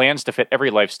easy with plans to fit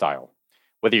every lifestyle.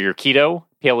 Whether you're keto,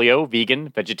 paleo, vegan,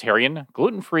 vegetarian,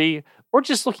 gluten-free, or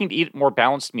just looking to eat more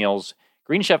balanced meals,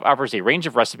 Green Chef offers a range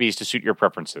of recipes to suit your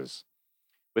preferences.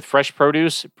 With fresh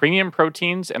produce, premium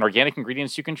proteins, and organic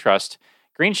ingredients you can trust,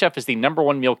 Green Chef is the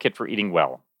 #1 meal kit for eating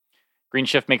well. Green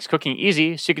Chef makes cooking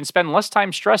easy so you can spend less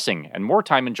time stressing and more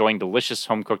time enjoying delicious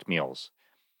home-cooked meals.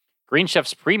 Green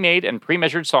Chef's pre-made and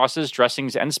pre-measured sauces,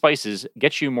 dressings, and spices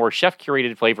get you more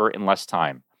chef-curated flavor in less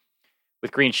time.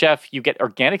 With Green Chef, you get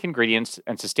organic ingredients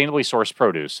and sustainably sourced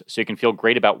produce so you can feel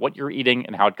great about what you're eating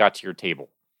and how it got to your table.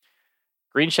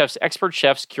 Green Chef's expert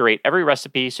chefs curate every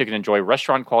recipe so you can enjoy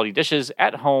restaurant-quality dishes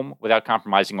at home without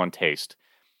compromising on taste.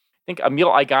 I think a meal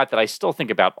I got that I still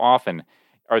think about often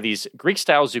are these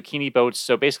Greek-style zucchini boats.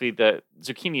 So basically the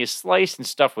zucchini is sliced and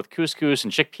stuffed with couscous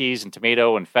and chickpeas and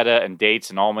tomato and feta and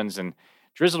dates and almonds and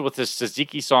drizzled with this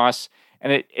tzatziki sauce.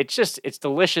 And it's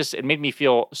delicious. It made me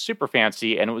feel super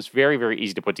fancy, and it was very, very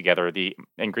easy to put together. The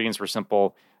ingredients were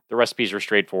simple. The recipes were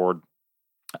straightforward.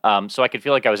 So I could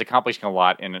feel like I was accomplishing a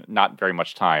lot in not very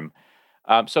much time.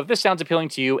 So if this sounds appealing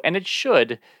to you, and it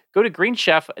should, go to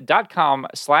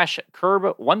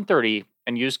greenchef.com/curb130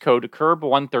 and use code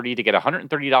curb130 to get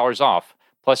 $130 off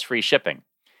plus free shipping.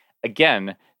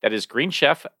 Again, that is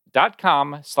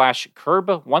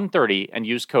greenchef.com/curb130 and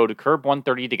use code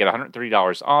curb130 to get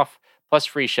 $130 off plus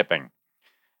free shipping.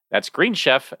 That's Green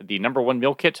Chef, the #1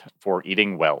 meal kit for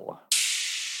eating well.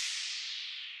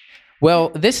 Well,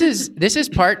 this is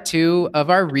part 2 of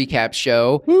our recap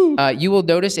show. You will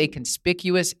notice a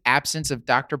conspicuous absence of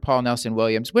Dr. Paul Nelson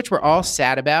Williams, which we're all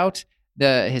sad about.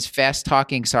 His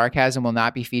fast-talking sarcasm will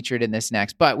not be featured in this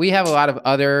next, but we have a lot of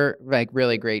other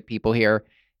really great people here.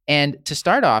 And to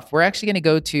start off, we're actually going to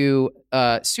go to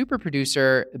super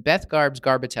producer Beth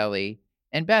Garbatelli.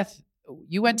 And Beth,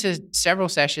 you went to several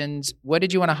sessions. What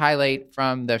did you want to highlight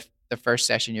from the first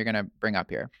session you're going to bring up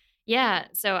here? Yeah,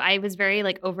 so I was very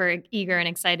over eager and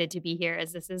excited to be here,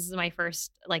 as this is my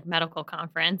first medical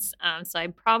conference. So I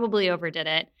probably overdid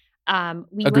it.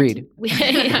 We Agreed. Both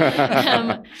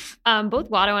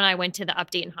Watto and I went to the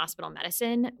update in hospital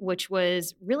medicine, which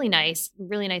was really nice,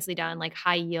 really nicely done, like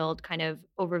high yield kind of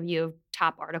overview of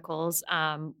top articles.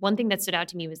 One thing that stood out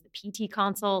to me was the PT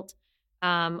consult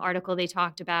article they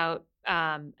talked about.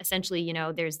 Essentially,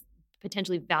 there's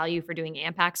potentially value for doing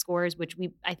AMPAC scores, which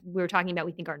we were talking about.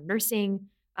 We think are nursing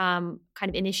kind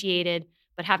of initiated.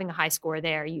 But having a high score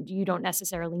there, you don't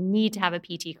necessarily need to have a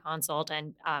PT consult.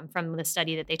 And from the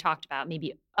study that they talked about,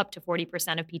 maybe up to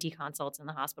 40% of PT consults in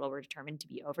the hospital were determined to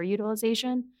be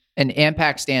overutilization. And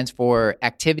AMPAC stands for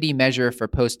Activity Measure for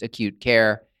Post-Acute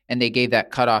Care, and they gave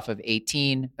that cutoff of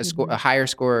 18. A higher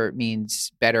score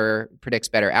means predicts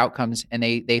better outcomes, and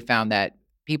they found that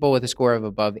people with a score of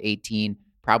above 18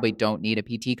 probably don't need a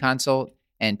PT consult,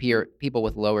 and people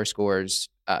with lower scores,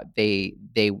 they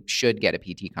should get a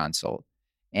PT consult.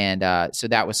 And so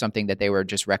that was something that they were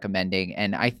just recommending.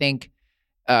 And I think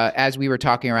as we were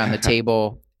talking around the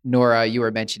table, Nora, you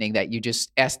were mentioning that you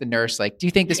just asked the nurse, like, do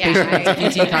you think this patient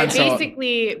needs a PT consult?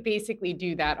 I basically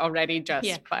do that already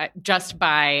just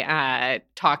by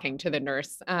talking to the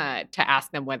nurse to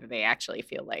ask them whether they actually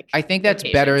feel like. I think that's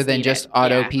better than just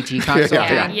auto PT consult.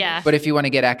 Yeah. But if you want to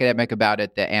get academic about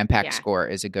it, the AMPAC score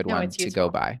is a good one to go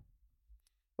by.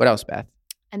 What else, Beth?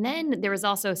 And then there was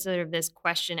also sort of this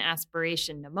question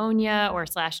aspiration pneumonia or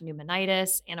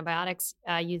 /pneumonitis, antibiotics,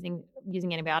 using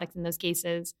antibiotics in those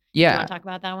cases. Yeah. Do you want to talk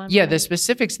about that one? Yeah, the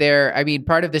specifics there. I mean,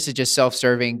 part of this is just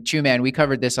self-serving. True, man, we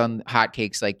covered this on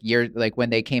Hotcakes like when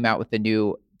they came out with the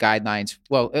new guidelines.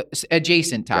 Well,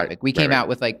 adjacent topic. We came out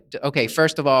with okay,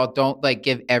 first of all, don't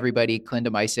give everybody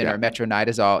clindamycin or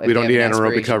metronidazole. We don't need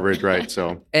anaerobic coverage, right?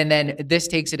 So, and then this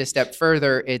takes it a step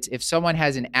further. It's if someone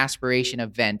has an aspiration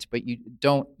event, but you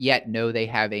don't yet know they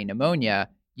have a pneumonia,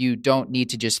 you don't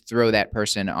need to just throw that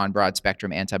person on broad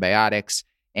spectrum antibiotics.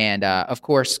 And of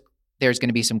course, there's going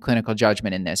to be some clinical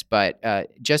judgment in this, but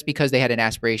just because they had an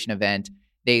aspiration event,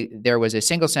 there was a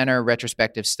single center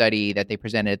retrospective study that they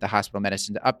presented at the Hospital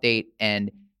Medicine Update, and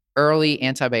early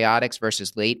antibiotics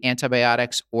versus late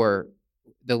antibiotics, or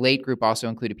the late group also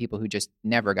included people who just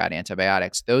never got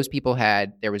antibiotics. Those people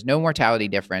there was no mortality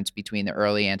difference between the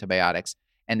early antibiotics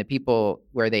and the people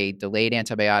where they delayed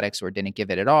antibiotics or didn't give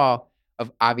it at all.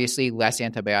 Obviously, less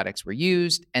antibiotics were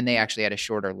used, and they actually had a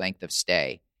shorter length of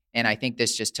stay. And I think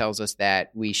this just tells us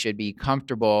that we should be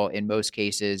comfortable in most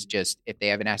cases. Just if they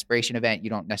have an aspiration event, you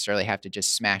don't necessarily have to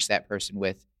just smash that person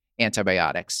with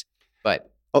antibiotics.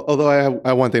 But although I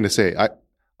have one thing to say, a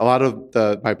lot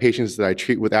of my patients that I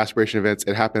treat with aspiration events,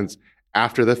 it happens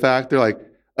after the fact. They're like,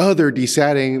 oh, they're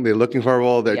desatting, they're looking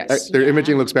horrible, their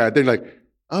imaging looks bad. They're like,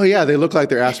 oh yeah, they look like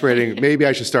they're aspirating. Maybe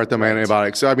I should start them on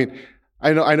antibiotics. So I mean,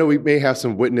 I know we may have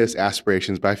some witness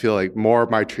aspirations, but I feel like more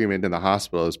of my treatment in the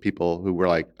hospital is people who were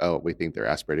like, oh, we think they're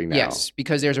aspirating now. Yes,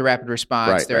 because there's a rapid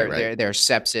response. There's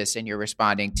sepsis, and you're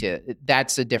responding to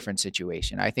that's a different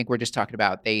situation. I think we're just talking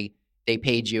about they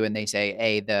page you and they say,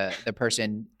 hey, the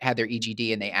person had their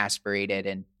EGD and they aspirated,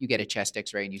 and you get a chest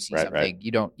X-ray and you see something. Right.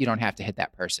 You don't have to hit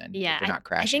that person. Yeah, they're not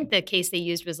crashing. I think the case they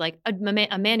used was like a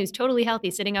man who's totally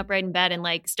healthy, sitting upright in bed, and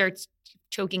starts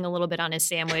choking a little bit on his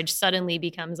sandwich, suddenly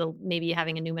becomes maybe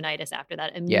having a pneumonitis after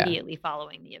that immediately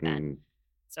following the event.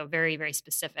 So very, very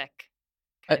specific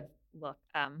kind of look.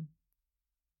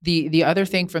 The other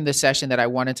thing from the session that I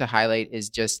wanted to highlight is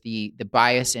just the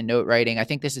bias in note writing. I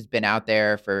think this has been out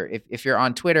there for, if you're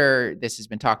on Twitter, this has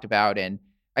been talked about, and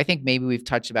I think maybe we've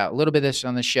touched about a little bit of this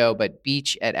on the show, but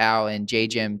Beach et al. In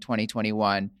JGIM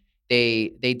 2021,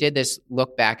 they did this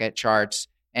look back at charts,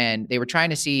 and they were trying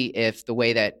to see if the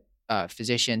way that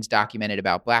physicians documented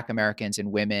about Black Americans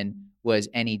and women was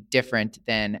any different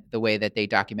than the way that they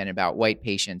documented about white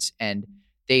patients. And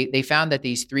they found that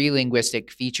these three linguistic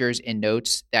features in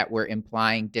notes that were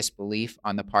implying disbelief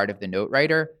on the part of the note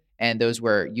writer, and those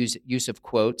were use of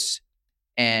quotes.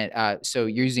 And so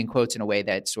using quotes in a way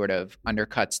that sort of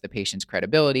undercuts the patient's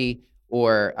credibility,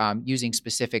 or using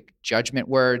specific judgment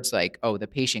words like, oh, the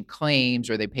patient claims,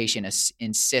 or the patient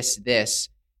insists this,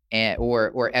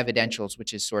 or evidentials,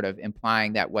 which is sort of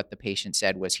implying that what the patient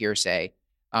said was hearsay.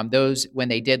 Those, when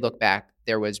they did look back,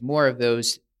 there was more of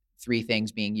those three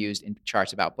things being used in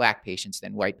charts about Black patients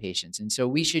than white patients. And so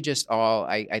we should just all,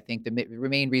 I think the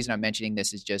main reason I'm mentioning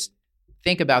this is just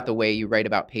think about the way you write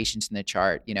about patients in the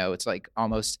chart. It's like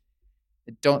almost,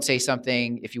 don't say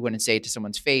something if you wouldn't say it to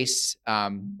someone's face,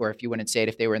 or if you wouldn't say it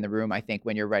if they were in the room. I think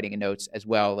when you're writing notes as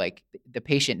well, like the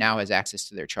patient now has access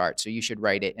to their chart. So you should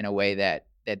write it in a way that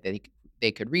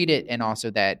they could read it, and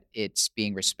also that it's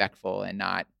being respectful and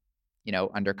not,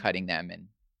 undercutting them and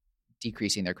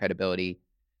decreasing their credibility.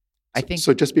 I think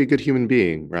so. Just be a good human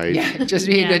being, right? Yeah, just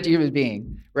be a good human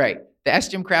being, right? the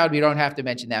SGym crowd, we don't have to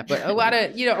mention that, but a lot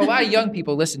of young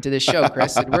people listen to this show,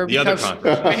 Chris, and we're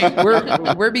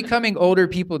we're becoming older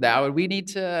people now, and we need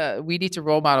to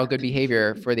role model good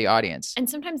behavior for the audience. And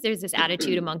sometimes there's this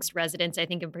attitude amongst residents, I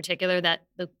think in particular, that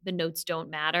the notes don't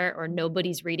matter or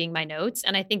nobody's reading my notes.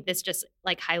 And I think this just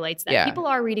like highlights that people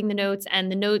are reading the notes,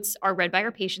 and the notes are read by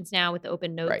our patients now with the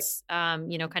open notes,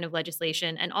 kind of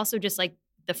legislation, and also just like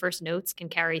the first notes can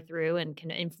carry through and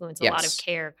can influence a lot of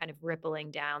care kind of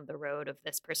rippling down the road of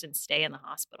this person's stay in the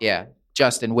hospital. Yeah.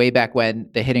 Justin, way back when,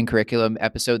 the hidden curriculum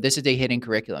episode, this is a hidden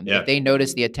curriculum. Yeah. If they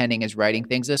notice the attending is writing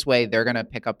things this way, they're going to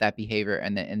pick up that behavior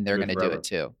and they're going to do it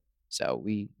too. So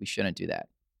we shouldn't do that.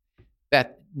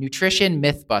 Beth, Nutrition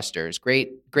Mythbusters.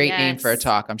 Great name for a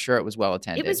talk. I'm sure it was well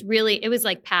attended. It was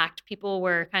like packed. People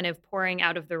were kind of pouring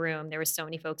out of the room. There were so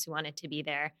many folks who wanted to be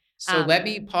there. So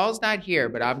Paul's not here,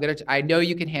 but I know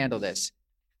you can handle this.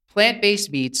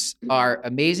 Plant-based meats are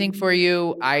amazing for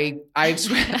you. I've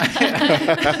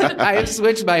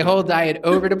switched my whole diet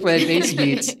over to plant-based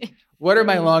meats. What are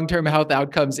my long-term health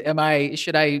outcomes?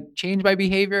 Should I change my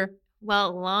behavior?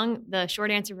 Well, the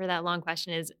short answer for that long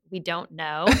question is we don't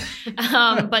know.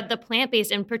 But the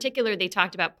plant-based, in particular, they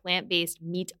talked about plant-based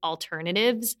meat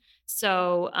alternatives.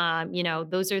 So,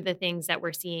 those are the things that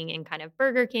we're seeing in kind of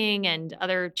Burger King and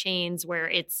other chains where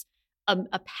it's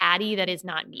a patty that is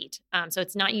not meat. So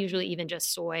it's not usually even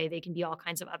just soy. They can be all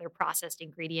kinds of other processed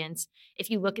ingredients. If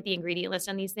you look at the ingredient list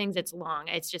on these things, it's long.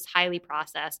 It's just highly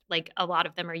processed. Like a lot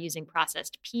of them are using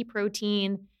processed pea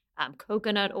protein.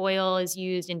 Coconut oil is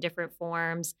used in different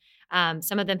forms.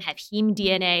 Some of them have heme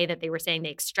DNA that they were saying they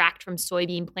extract from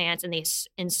soybean plants and they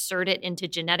insert it into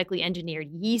genetically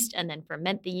engineered yeast and then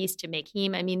ferment the yeast to make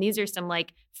heme. I mean, these are some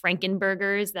like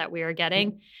Frankenburgers that we are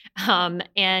getting.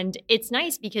 And it's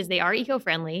nice because they are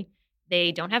eco-friendly.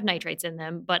 They don't have nitrates in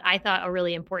them. But I thought a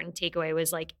really important takeaway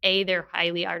was like, A, they're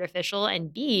highly artificial,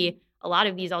 and B, a lot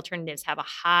of these alternatives have a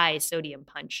high sodium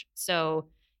punch. So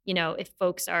if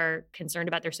folks are concerned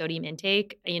about their sodium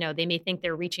intake, they may think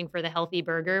they're reaching for the healthy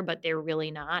burger, but they're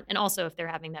really not. And also if they're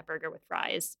having that burger with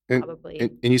fries, probably.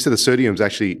 And you said the sodium's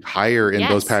actually higher in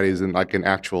those patties than like an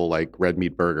actual like red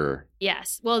meat burger.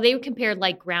 Yes. Well, they compared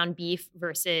like ground beef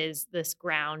versus this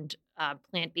ground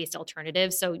plant-based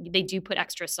alternative. So they do put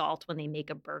extra salt when they make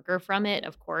a burger from it,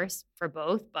 of course, for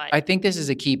both. But I think this is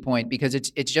a key point because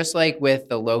it's just like with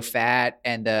the low fat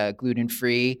and the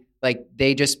gluten-free, like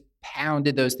they just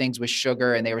pounded those things with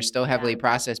sugar and they were still heavily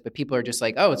processed, but people are just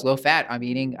like, oh, it's low fat.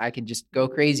 I can just go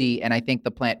crazy. And I think the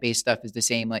plant-based stuff is the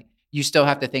same. Like you still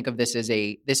have to think of this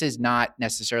this is not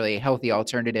necessarily a healthy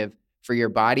alternative for your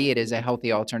body. It is a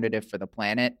healthy alternative for the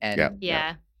planet. And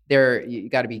you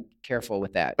got to be careful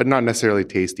with that. But not necessarily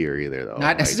tastier either though.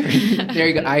 Not necessarily. There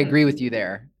you go. I agree with you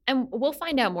there. And we'll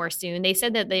find out more soon. They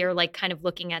said that they are like kind of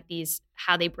looking at these,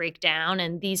 how they break down,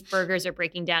 and these burgers are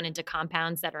breaking down into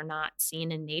compounds that are not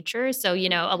seen in nature. So,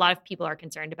 a lot of people are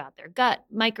concerned about their gut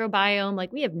microbiome.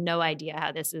 Like we have no idea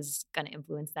how this is going to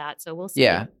influence that. So we'll see.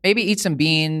 Yeah. Maybe eat some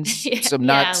beans, some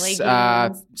nuts,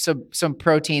 some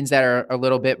proteins that are a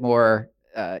little bit more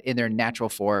in their natural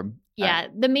form. Yeah.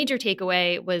 The major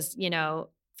takeaway was,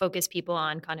 focus people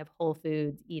on kind of whole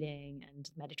foods eating and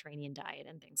Mediterranean diet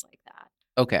and things like that.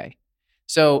 Okay.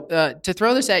 So to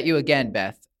throw this at you again,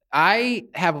 Beth, I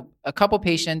have a couple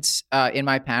patients in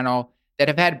my panel that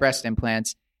have had breast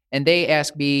implants, and they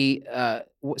asked me,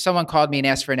 someone called me and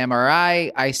asked for an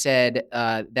MRI. I said,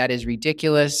 that is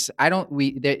ridiculous.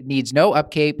 That needs no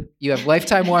upkeep. You have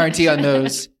lifetime warranty on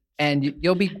those. And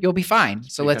you'll be fine.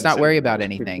 So let's not worry about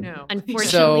anything. No.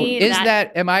 Unfortunately,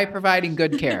 am I providing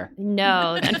good care?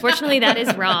 No, unfortunately, that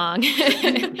is wrong.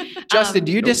 Justin,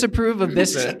 do you disapprove of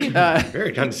this?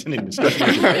 Very condescending discussion.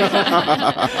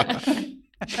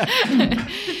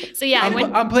 So yeah,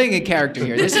 I'm playing a character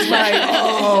here. This is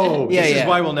my this is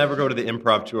why we'll never go to the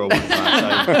Improv 201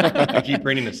 class. I keep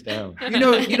bringing this down.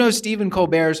 Stephen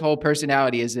Colbert's whole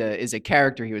personality is a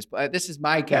character. This is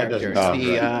my character.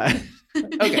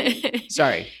 Okay,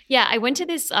 sorry. Yeah, I went to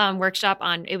this workshop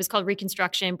it was called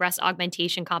Reconstruction, Breast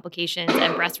Augmentation Complications,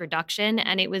 and Breast Reduction.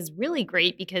 And it was really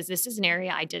great because this is an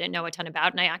area I didn't know a ton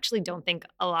about. And I actually don't think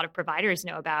a lot of providers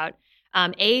know about.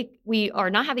 We are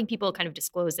not having people kind of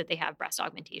disclose that they have breast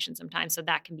augmentation sometimes. So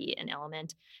that can be an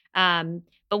element.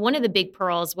 But one of the big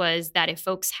pearls was that if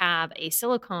folks have a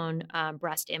silicone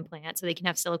breast implant, so they can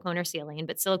have silicone or saline,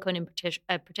 but silicone in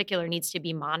particular needs to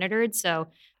be monitored. So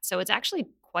it's actually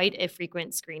quite a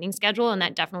frequent screening schedule, and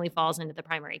that definitely falls into the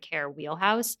primary care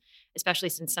wheelhouse, especially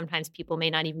since sometimes people may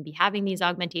not even be having these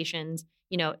augmentations,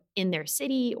 in their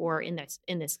city or in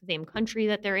this same country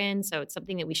that they're in. So it's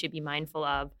something that we should be mindful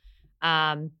of.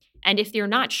 And if you're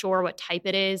not sure what type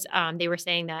it is, they were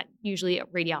saying that usually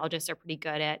radiologists are pretty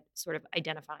good at sort of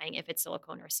identifying if it's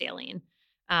silicone or saline.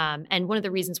 And one of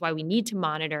the reasons why we need to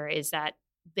monitor is that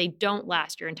they don't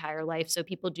last your entire life. So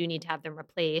people do need to have them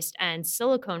replaced. And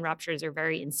silicone ruptures are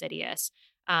very insidious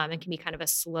and can be kind of a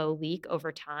slow leak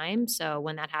over time. So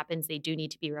when that happens, they do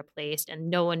need to be replaced. And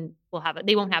no one will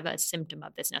they won't have a symptom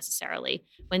of this necessarily.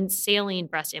 When saline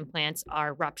breast implants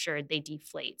are ruptured, they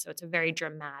deflate. So it's a very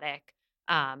dramatic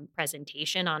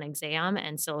presentation on exam,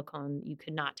 and silicone, you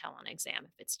could not tell on exam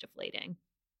if it's deflating.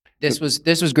 This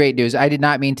was great news. I did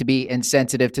not mean to be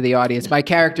insensitive to the audience. My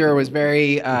character was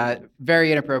very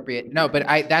inappropriate. No, but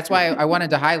that's why I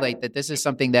wanted to highlight that this is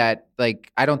something that,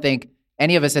 like, I don't think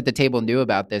any of us at the table knew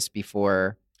about this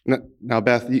before. Now,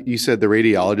 Beth, you said the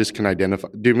radiologist can identify.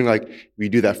 Do you mean like we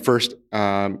do that first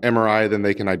MRI, then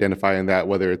they can identify in that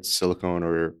whether it's silicone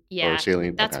or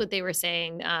saline? That's what they were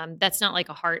saying. That's not like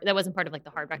that wasn't part of like the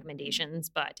hard recommendations,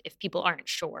 but if people aren't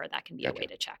sure, that can be a way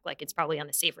to check. Like it's probably on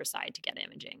the safer side to get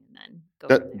imaging and then go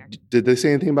from there. Did they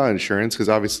say anything about insurance? Because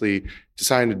obviously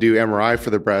deciding to do MRI for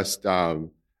the breast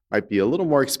might be a little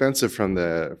more expensive from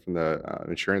the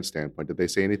insurance standpoint. Did they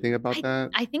say anything about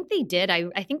that? I think they did.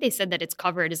 I think they said that it's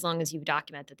covered as long as you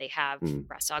document that they have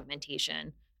breast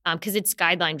augmentation, because it's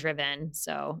guideline driven.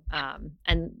 So,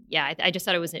 I just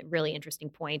thought it was a really interesting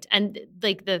point. And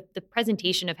like the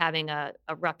presentation of having a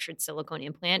ruptured silicone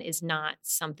implant is not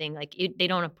something like they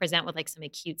don't present with like some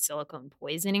acute silicone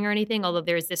poisoning or anything. Although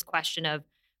there is this question of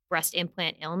breast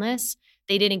implant illness.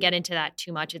 They didn't get into that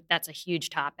too much. That's a huge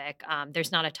topic.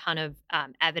 There's not a ton of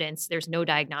evidence. There's no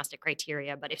diagnostic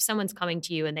criteria. But if someone's coming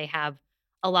to you and they have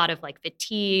a lot of like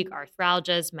fatigue,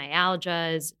 arthralgias,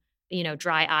 myalgias,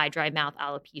 dry eye, dry mouth,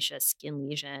 alopecia, skin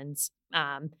lesions,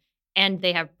 and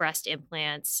they have breast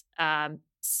implants,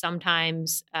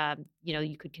 sometimes,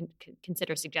 you could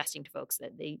consider suggesting to folks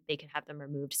that they can have them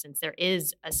removed, since there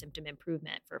is a symptom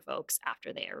improvement for folks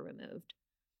after they are removed.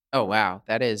 Oh, wow.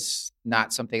 That is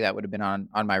not something that would have been on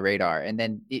my radar. And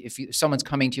then if someone's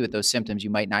coming to you with those symptoms, you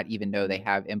might not even know they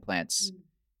have implants.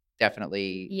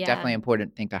 Definitely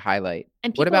important thing to highlight.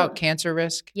 And what about cancer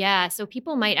risk? Yeah. So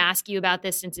people might ask you about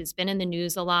this since it's been in the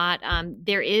news a lot.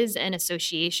 There is an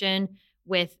association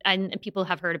with, and people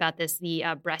have heard about this, the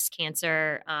breast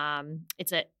cancer.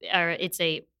 It's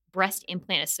a breast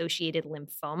implant associated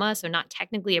lymphoma. So not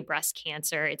technically a breast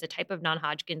cancer. It's a type of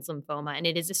non-Hodgkin's lymphoma, and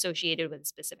it is associated with a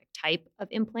specific type of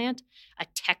implant, a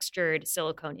textured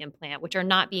silicone implant, which are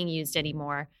not being used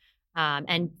anymore.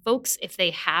 And folks, if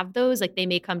they have those, like they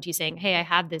may come to you saying, hey, I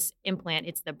have this implant.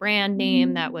 It's the brand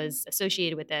name that was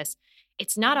associated with this.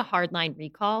 It's not a hardline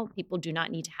recall. People do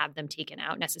not need to have them taken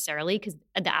out necessarily because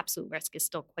the absolute risk is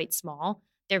still quite small.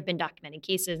 There have been documented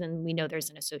cases, and we know there's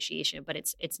an association, but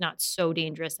it's not so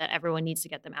dangerous that everyone needs to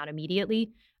get them out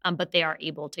immediately. But they are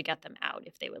able to get them out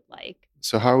if they would like.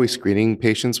 So how are we screening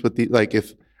patients with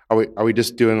are we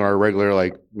just doing our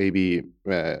regular maybe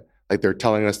like they're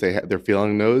telling us they're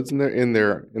feeling nodes in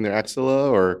their axilla,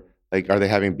 or like are they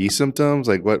having B symptoms?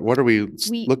 Like what are we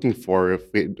looking for if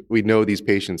we know these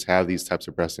patients have these types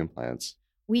of breast implants?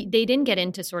 They didn't get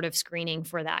into sort of screening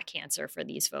for that cancer for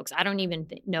these folks. I don't even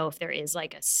know if there is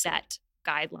like a set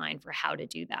guideline for how to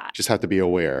do that. Just have to be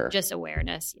aware. Just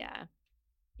awareness, yeah.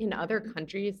 In other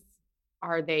countries,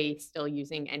 are they still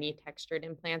using any textured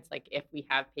implants? Like if we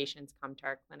have patients come to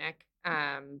our clinic,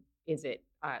 is it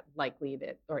likely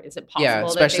that, or is it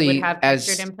possible that they would have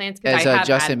textured implants? As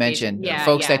Justin mentioned,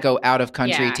 folks that go out of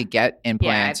country to get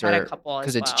implants, or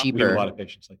because it's cheaper. We have a lot of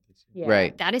patients like this. Yeah.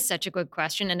 Right. That is such a good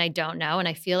question, and I don't know. And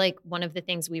I feel like one of the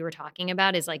things we were talking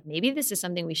about is like maybe this is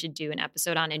something we should do an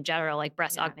episode on in general, like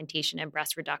breast augmentation and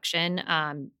breast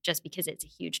reduction, just because it's a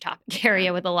huge topic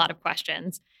area with a lot of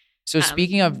questions. So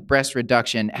speaking of breast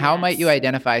reduction, how might you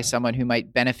identify someone who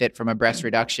might benefit from a breast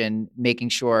reduction, making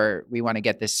sure we want to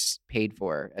get this paid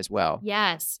for as well?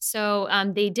 Yes. So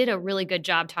they did a really good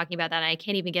job talking about that. And I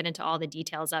can't even get into all the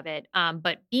details of it.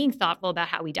 But being thoughtful about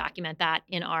how we document that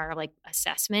in our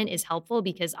assessment is helpful,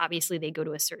 because obviously they go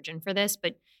to a surgeon for this,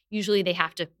 but usually we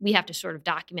have to sort of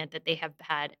document that they have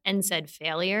had NSAID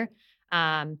failure.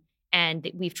 And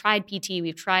we've tried PT,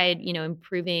 we've tried,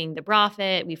 improving the bra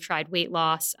fit, we've tried weight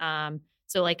loss.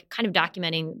 So kind of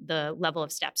documenting the level of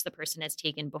steps the person has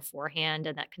taken beforehand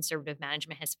and that conservative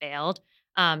management has failed.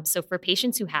 So for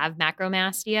patients who have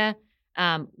macromastia,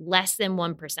 less than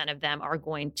 1% of them are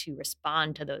going to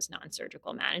respond to those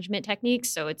non-surgical management techniques.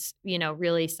 So it's,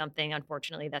 really something,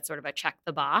 unfortunately, that's sort of a check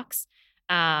the box.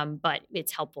 But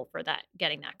it's helpful for that,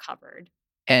 getting that covered.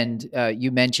 And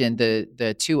you mentioned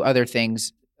the two other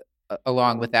things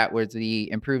along with that was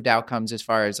the improved outcomes as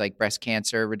far as like breast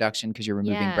cancer reduction because you're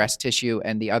removing breast tissue,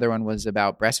 and the other one was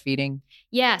about breastfeeding.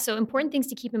 Yeah, so important things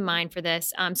to keep in mind for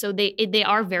this. So they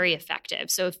are very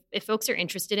effective. So if folks are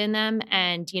interested in them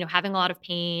and having a lot of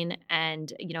pain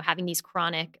and having these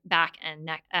chronic back and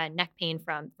neck pain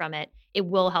from it, it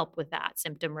will help with that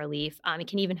symptom relief. It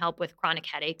can even help with chronic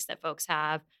headaches that folks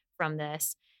have from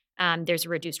this. There's a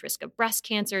reduced risk of breast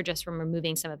cancer just from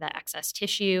removing some of that excess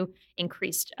tissue,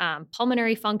 increased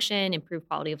pulmonary function, improved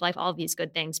quality of life, all of these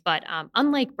good things. But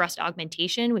unlike breast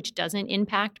augmentation, which doesn't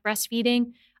impact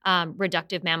breastfeeding,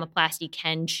 reductive mammoplasty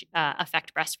can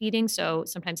affect breastfeeding. So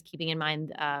sometimes keeping in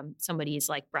mind somebody's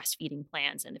like breastfeeding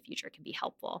plans in the future can be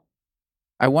helpful.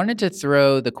 I wanted to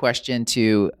throw the question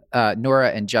to Nora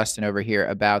and Justin over here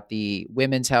about the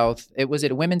women's health. Was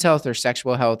it a women's health or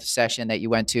sexual health session that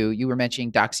you went to? You were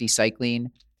mentioning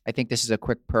doxycycline. I think this is a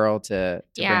quick pearl to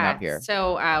bring up here.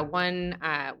 So one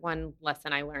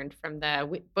lesson I learned from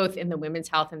both in the women's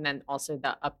health and then also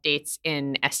the updates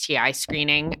in STI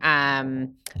screening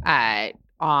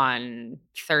on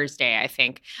Thursday, I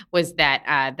think, was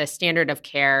that the standard of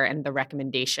care and the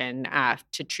recommendation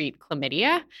to treat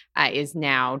chlamydia is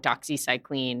now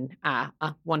doxycycline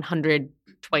 100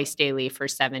 twice daily for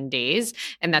 7 days.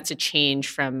 And that's a change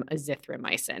from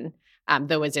azithromycin.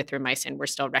 Though azithromycin we're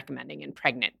still recommending in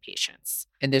pregnant patients.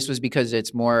 And this was because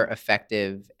it's more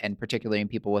effective, and particularly in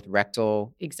people with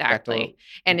rectal exactly.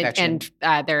 Rectal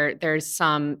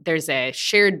There's a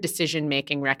shared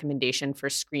decision-making recommendation for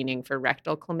screening for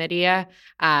rectal chlamydia,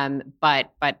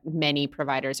 but many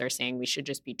providers are saying we should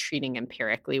just be treating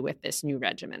empirically with this new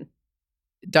regimen.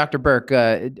 Dr. Burke,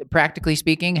 practically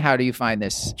speaking, how do you find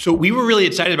this? So we were really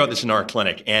excited about this in our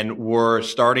clinic, and we're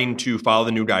starting to follow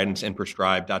the new guidance and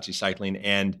prescribe doxycycline.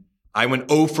 And I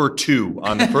went 0 for 2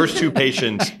 on the first 2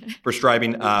 patients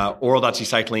prescribing oral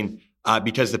doxycycline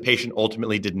because the patient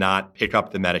ultimately did not pick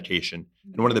up the medication.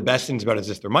 And one of the best things about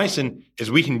azithromycin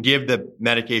is we can give the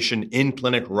medication in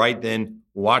clinic right then,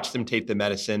 watch them take the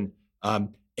medicine.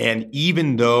 And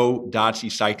even though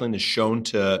doxycycline is shown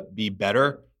to be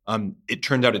better, it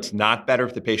turns out it's not better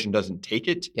if the patient doesn't take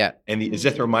it. Yeah. And the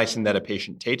azithromycin that a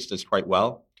patient takes does quite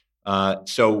well.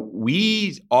 So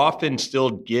we often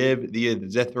still give the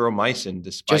azithromycin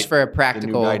despite just for a practical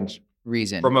the new guidance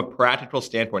reason. From a practical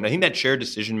standpoint. I think that shared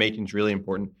decision-making is really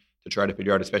important to try to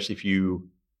figure out, especially if you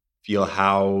feel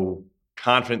how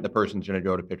confident the person's going to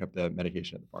go to pick up the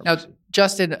medication at the pharmacy. Now,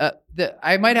 Justin,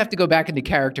 I might have to go back into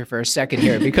character for a second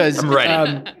here because I'm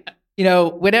ready.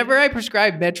 Whenever I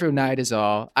prescribe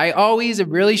metronidazole, I always am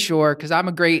really sure because I'm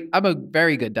a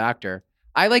very good doctor.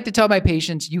 I like to tell my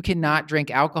patients, you cannot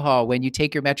drink alcohol when you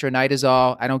take your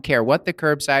metronidazole. I don't care what the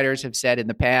curbsiders have said in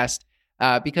the past,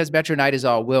 because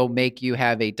metronidazole will make you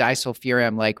have a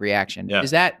disulfiram-like reaction.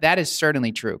 Yeah. That is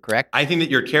certainly true, correct? I think that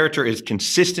your character is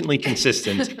consistently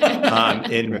consistent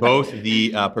in both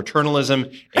the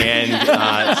paternalism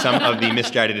and some of the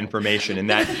misguided information. And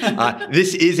that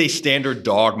this is a standard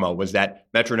dogma, was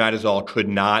that metronidazole could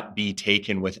not be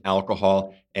taken with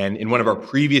alcohol. And in one of our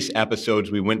previous episodes,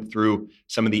 we went through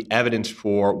some of the evidence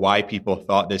for why people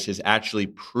thought this is actually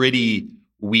pretty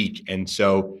weak. And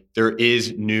so there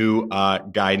is new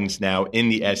guidance now in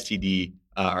the STD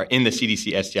or in the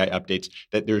CDC STI updates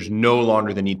that there's no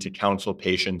longer the need to counsel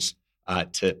patients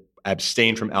to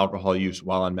abstain from alcohol use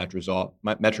while on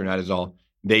metronidazole.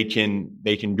 They can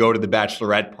go to the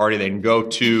bachelorette party. They can go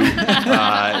to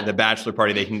the bachelor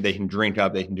party. They can drink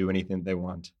up. They can do anything they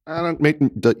want. I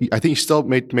think you still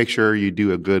make sure you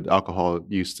do a good alcohol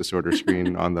use disorder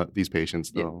screen on these patients,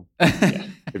 though. Yeah.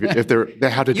 If they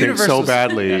have to drink so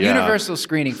badly, universal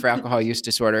screening for alcohol use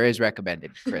disorder is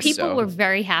recommended, Chris. People were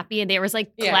very happy, and there was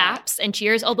claps and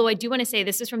cheers. Although I do want to say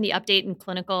this is from the update in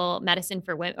clinical medicine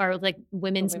for women, or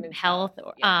women's health,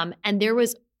 and there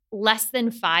was less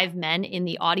than 5 men in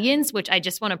the audience, which I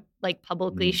just want to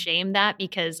publicly shame that,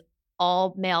 because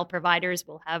all male providers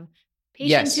will have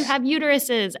patients who have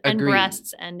uteruses and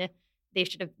breasts, and we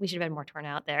should have had more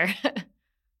turnout there.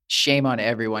 Shame on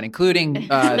everyone, including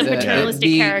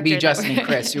the Justin and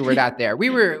Chris, who were not there.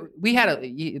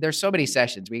 There's so many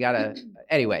sessions. We gotta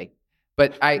anyway.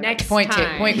 But point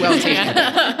well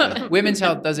taken. Women's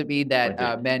health doesn't mean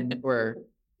that men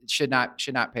should not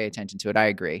pay attention to it. I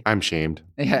agree. I'm shamed.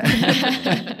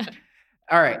 Yeah.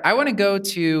 All right. I want to go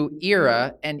to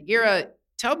Ira. And Ira,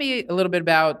 tell me a little bit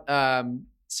about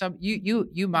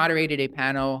you moderated a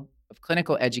panel of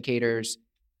clinical educators.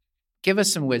 Give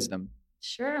us some wisdom.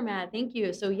 Sure, Matt. Thank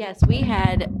you. So, yes, we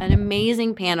had an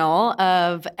amazing panel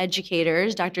of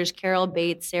educators, Drs. Carol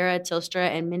Bates, Sarah Tilstra,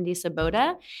 and Mindy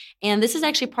Sabota. And this is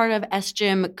actually part of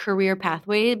SGIM career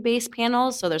pathway-based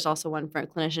panels. So there's also one for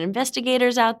clinician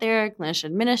investigators out there, clinician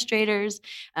administrators,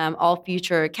 all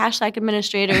future cash-like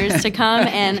administrators to come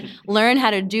and learn how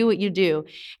to do what you do.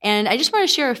 And I just want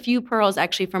to share a few pearls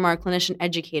actually from our clinician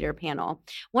educator panel.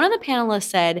 One of the panelists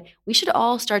said, we should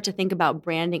all start to think about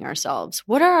branding ourselves.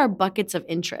 What are our buckets of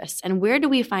interests, and where do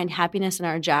we find happiness in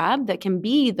our job that can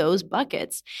be those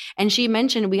buckets? And she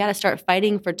mentioned we got to start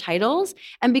fighting for titles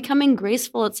and becoming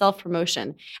graceful at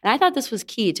self-promotion. And I thought this was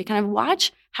key to kind of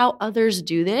watch how others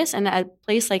do this. And at a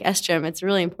place like SGIM, it's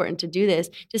really important to do this,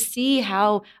 to see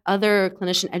how other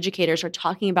clinician educators are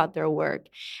talking about their work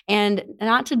and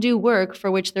not to do work for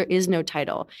which there is no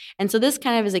title. And so this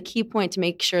kind of is a key point to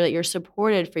make sure that you're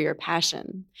supported for your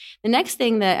passion. The next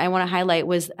thing that I want to highlight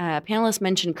was panelists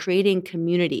mentioned creating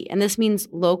community. And this means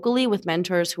locally with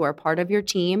mentors who are part of your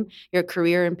team, your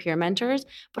career and peer mentors,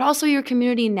 but also your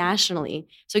community nationally.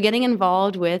 So getting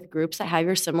involved with groups that have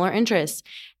your similar interests.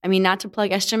 I mean, not to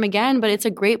plug SGIM again, but it's a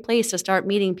great place to start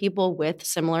meeting people with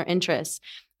similar interests.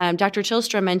 Dr.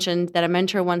 Tilstra mentioned that a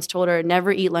mentor once told her,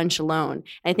 never eat lunch alone.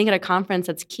 And I think at a conference,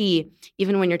 that's key,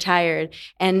 even when you're tired.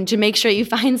 And to make sure you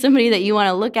find somebody that you want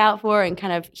to look out for and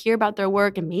kind of hear about their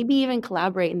work and maybe even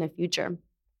collaborate in the future.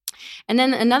 And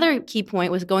then another key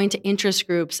point was going to interest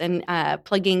groups and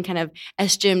plugging kind of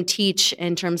SGIM Teach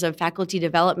in terms of faculty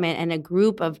development and a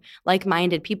group of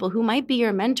like-minded people who might be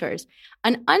your mentors.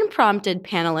 An unprompted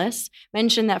panelist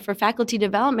mentioned that for faculty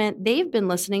development, they've been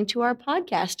listening to our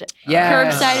podcast,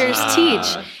 Curbsiders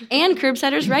Teach, and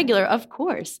Curbsiders Regular, of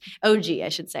course. OG, I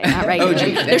should say, not regular.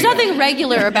 There's nothing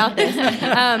regular about this.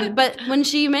 But when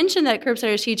she mentioned that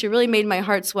Curbsiders Teach, it really made my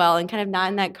heart swell, and kind of not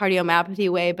in that cardiomyopathy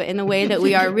way, but in the way that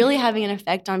we are really having an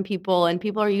effect on people, and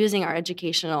people are using our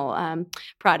educational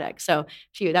products. So,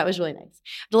 phew, that was really nice.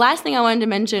 The last thing I wanted to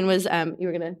mention was, you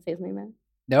were going to say something, Matt?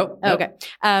 Nope. Okay.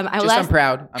 I'm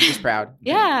proud. I'm just proud.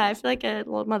 Yeah, I feel like a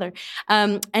little mother.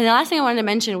 And the last thing I wanted to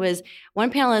mention was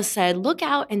one panelist said, look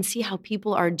out and see how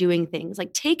people are doing things.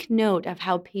 Like take note of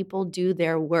how people do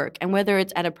their work. And whether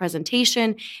it's at a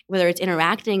presentation, whether it's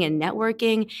interacting and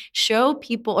networking, show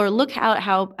people or look out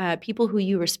how people who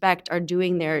you respect are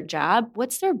doing their job.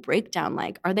 What's their breakdown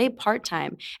like? Are they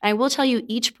part-time? And I will tell you,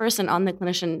 each person on the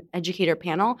clinician educator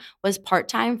panel was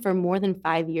part-time for more than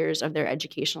 5 years of their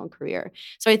educational career.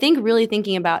 So I think really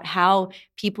thinking about how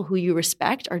people who you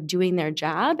respect are doing their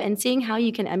job and seeing how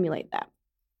you can emulate that.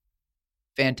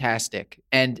 Fantastic.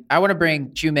 And I want to bring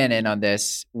Jumin in on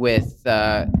this with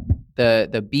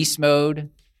the beast mode.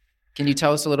 Can you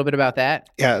tell us a little bit about that?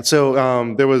 Yeah.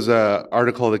 So there was an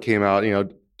article that came out,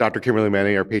 Dr. Kimberly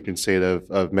Manning, our patron saint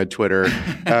of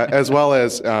MedTwitter, as well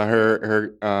as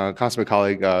her consummate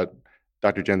colleague,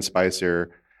 Dr. Jen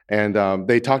Spicer. And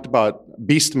they talked about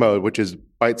beast mode, which is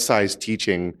bite-sized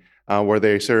teaching, where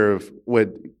they sort of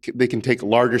they can take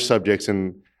larger subjects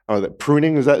and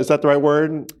pruning, is that the right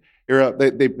word?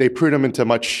 They prune them into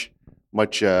much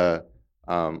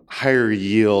higher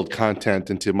yield content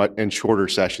in shorter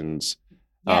sessions.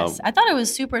 Yes, I thought it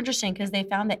was super interesting because they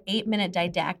found that 8-minute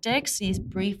didactics, these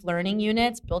brief learning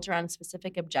units built around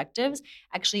specific objectives,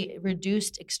 actually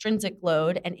reduced extrinsic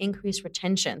load and increased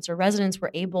retention. So residents were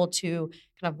able to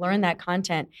kind of learn that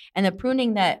content. And the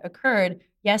pruning that occurred,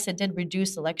 yes, it did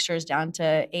reduce the lectures down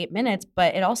to 8 minutes,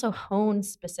 but it also honed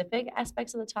specific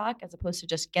aspects of the talk as opposed to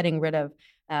just getting rid of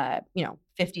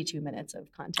 52 minutes of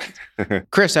content.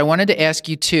 Chris, I wanted to ask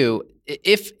you too,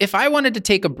 if I wanted to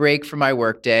take a break from my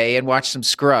workday and watch some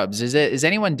Scrubs, is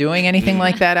anyone doing anything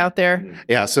like that out there?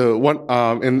 Yeah. So one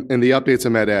in the updates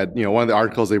of MedEd, one of the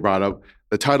articles they brought up,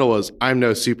 the title was "I'm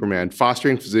No Superman: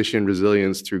 Fostering Physician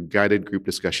Resilience Through Guided Group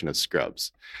Discussion of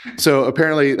Scrubs." So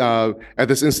apparently, at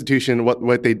this institution,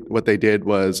 what they did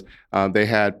was they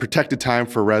had protected time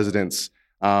for residents.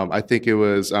 I think it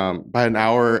was by an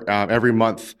hour every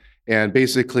month, and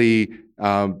basically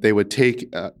they would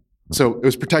take. So it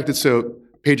was protected. So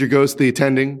pager goes to the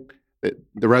attending,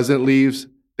 the resident leaves.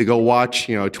 They go watch,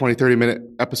 20, 30-minute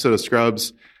episode of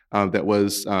Scrubs. That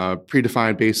was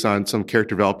predefined based on some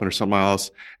character development or something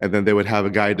else, and then they would have a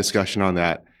guide discussion on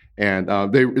that. And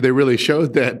they really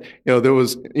showed that there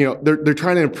was they're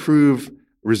trying to improve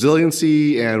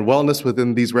resiliency and wellness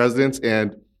within these residents,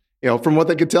 and from what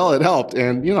they could tell, it helped.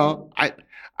 And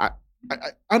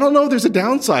I don't know if there's a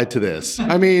downside to this.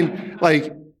 I mean,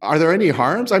 are there any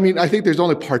harms? I mean, I think there's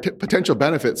only potential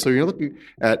benefits. So you're looking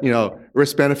at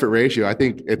risk benefit ratio. I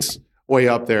think it's way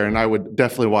up there, and I would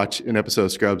definitely watch an episode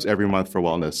of Scrubs every month for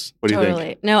wellness. What do you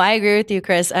think? No, I agree with you,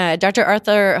 Chris. Dr.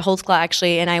 Arthur Holtzclaw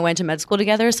actually and I went to med school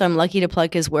together, so I'm lucky to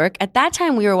plug his work. At that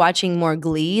time, we were watching more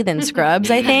Glee than Scrubs,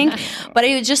 I think. But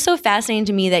it was just so fascinating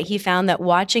to me that he found that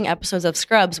watching episodes of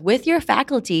Scrubs with your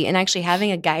faculty and actually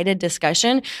having a guided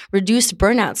discussion reduced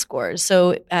burnout scores.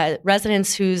 So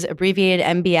residents whose abbreviated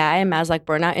MBI, Maslach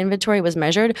Burnout Inventory, was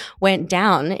measured went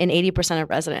down in 80% of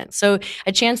residents. So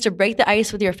a chance to break the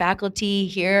ice with your faculty,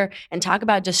 hear and talk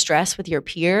about distress with your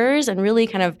peers and really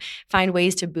kind of find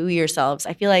ways to buoy yourselves.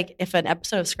 I feel like if an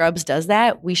episode of Scrubs does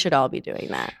that, we should all be doing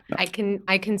that. I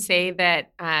can say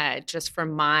that just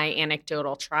from my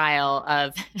anecdotal trial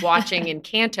of watching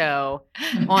Encanto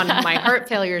on my heart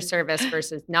failure service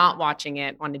versus not watching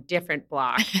it on a different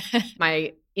block,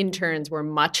 my interns were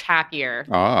much happier the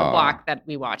block that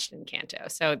we watched in Encanto.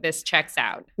 So this checks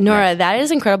out. Nora, that is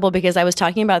incredible because I was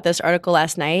talking about this article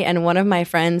last night and one of my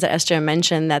friends at SGEM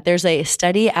mentioned that there's a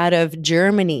study out of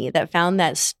Germany that found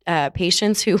that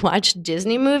patients who watch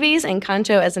Disney movies, and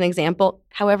Encanto as an example,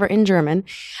 however in German,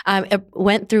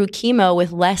 went through chemo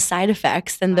with less side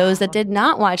effects than those that did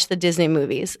not watch the Disney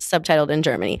movies subtitled in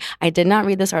Germany. I did not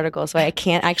read this article, so I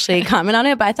can't actually comment on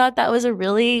it, but I thought that was a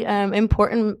really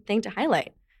important thing to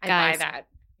highlight. Guys, I buy that.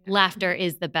 Laughter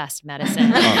is the best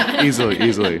medicine.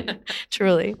 Easily.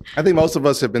 Truly. I think most of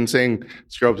us have been saying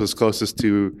Scrubs was closest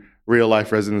to real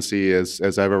life residency as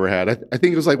I've ever had. I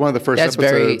think it was like one of the first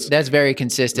episodes. That's very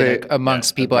consistent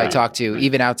amongst people I talk to,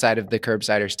 even outside of the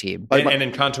Curbsiders team.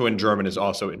 And Encanto in German is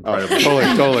also incredibly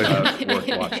totally worth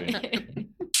watching.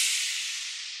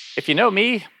 If you know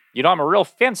me, you know I'm a real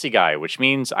fancy guy, which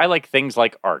means I like things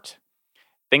like art.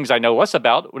 Things I know less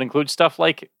about would include stuff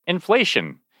like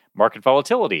inflation, market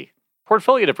volatility,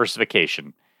 portfolio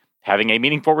diversification, having a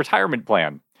meaningful retirement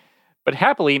plan. But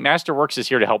happily, Masterworks is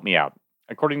here to help me out.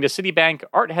 According to Citibank,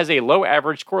 art has a low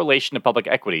average correlation to public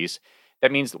equities.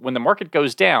 That means that when the market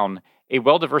goes down, a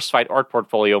well-diversified art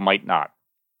portfolio might not.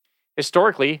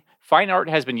 Historically, fine art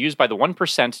has been used by the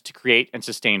 1% to create and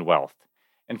sustain wealth.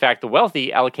 In fact, the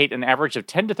wealthy allocate an average of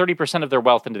 10 to 30% of their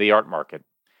wealth into the art market.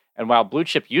 And while blue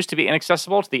chip used to be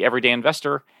inaccessible to the everyday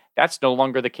investor, that's no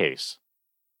longer the case.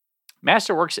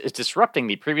 Masterworks is disrupting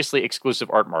the previously exclusive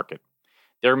art market.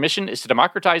 Their mission is to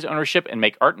democratize ownership and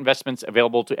make art investments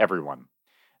available to everyone.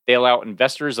 They allow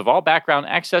investors of all backgrounds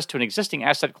access to an existing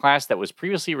asset class that was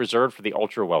previously reserved for the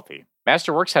ultra-wealthy.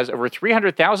 Masterworks has over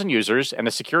 300,000 users and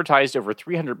has securitized over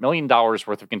 $300 million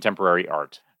worth of contemporary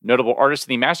art. Notable artists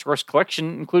in the Masterworks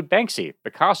collection include Banksy,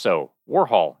 Picasso,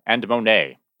 Warhol, and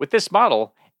Monet. With this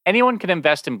model, anyone can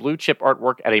invest in blue-chip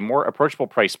artwork at a more approachable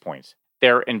price point.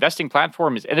 Their investing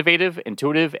platform is innovative,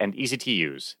 intuitive, and easy to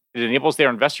use. It enables their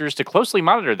investors to closely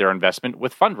monitor their investment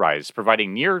with Fundrise,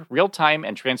 providing near real-time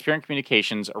and transparent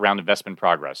communications around investment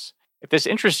progress. If this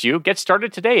interests you, get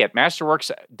started today at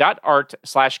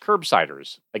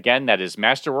masterworks.art/curbsiders. Again, that is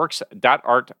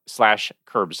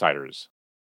masterworks.art/curbsiders.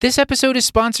 This episode is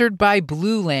sponsored by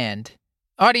Blueland.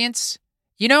 Audience,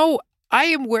 I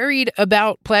am worried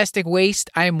about plastic waste.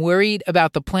 I am worried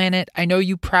about the planet. I know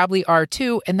you probably are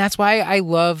too, and that's why I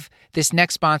love this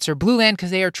next sponsor, Blueland, because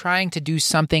they are trying to do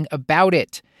something about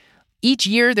it. Each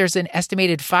year, there's an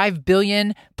estimated 5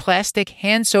 billion plastic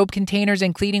hand soap containers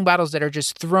and cleaning bottles that are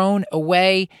just thrown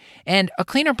away. And a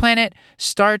cleaner planet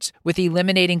starts with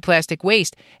eliminating plastic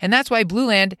waste. And that's why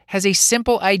Blueland has a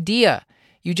simple idea.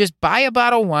 You just buy a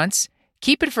bottle once,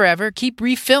 keep it forever, keep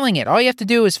refilling it. All you have to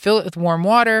do is fill it with warm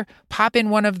water, pop in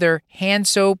one of their hand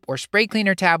soap or spray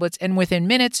cleaner tablets, and within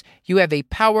minutes, you have a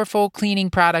powerful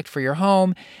cleaning product for your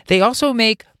home. They also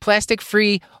make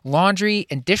plastic-free laundry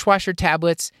and dishwasher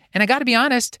tablets. And I gotta be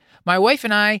honest, my wife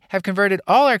and I have converted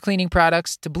all our cleaning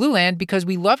products to Blueland because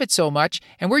we love it so much,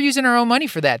 and we're using our own money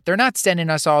for that. They're not sending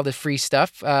us all the free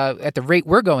stuff at the rate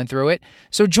we're going through it.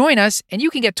 So join us, and you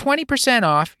can get 20%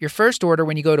 off your first order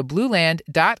when you go to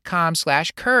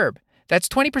blueland.com/curb. That's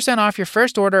 20% off your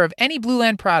first order of any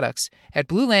Blueland products at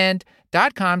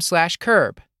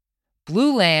blueland.com/curb.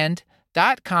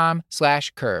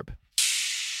 blueland.com/curb.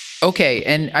 Okay,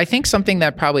 and I think something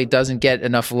that probably doesn't get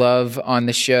enough love on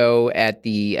the show at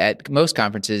most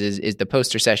conferences is the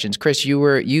poster sessions. Chris,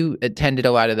 you attended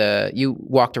a lot of you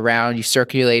walked around, you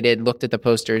circulated, looked at the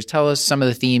posters. Tell us some of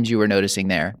the themes you were noticing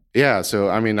there. Yeah, so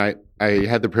I mean, I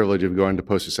had the privilege of going to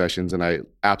poster sessions, and I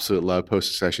absolutely love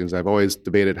poster sessions. I've always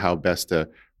debated how best to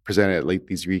present it, like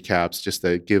these recaps, just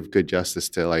to give good justice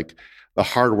to like the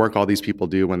hard work all these people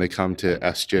do when they come to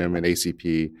SGEM and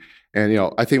ACP. And,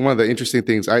 I think one of the interesting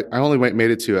things, I only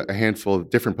made it to a handful of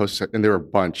different posters, and there were a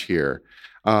bunch here.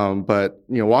 But,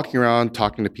 walking around,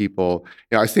 talking to people,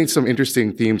 I think some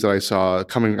interesting themes that I saw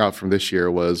coming out from this year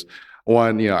was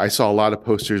One, I saw a lot of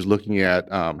posters looking at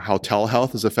how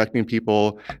telehealth is affecting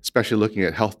people, especially looking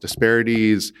at health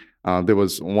disparities. There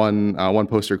was one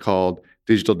poster called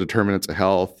Digital Determinants of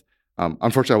Health.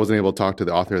 Unfortunately, I wasn't able to talk to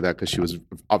the author of that because she was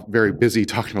very busy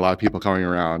talking to a lot of people coming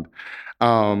around.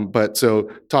 But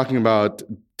so talking about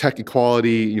tech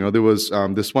equality, there was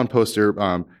this one poster,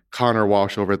 Connor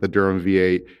Walsh over at the Durham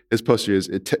VA. His poster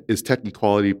is tech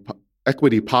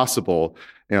equity possible?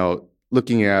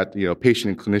 Looking at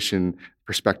patient and clinician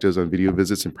perspectives on video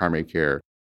visits in primary care.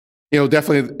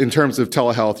 Definitely in terms of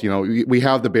telehealth, we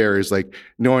have the barriers like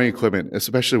knowing equipment,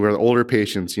 especially where the older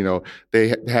patients,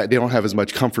 they don't have as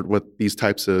much comfort with these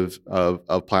types of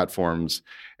platforms,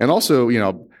 and also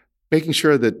making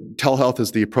sure that telehealth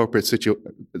is the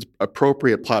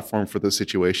appropriate platform for the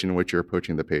situation in which you're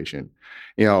approaching the patient.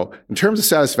 In terms of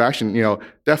satisfaction,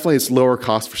 definitely it's lower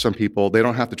cost for some people. They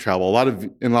don't have to travel.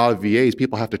 In a lot of VAs,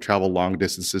 people have to travel long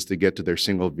distances to get to their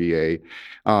single VA.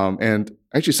 And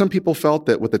actually, some people felt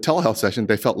that with the telehealth session,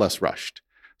 they felt less rushed.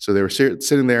 So they were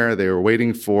sitting there, they were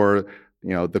waiting for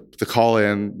the call in,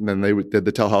 and then they did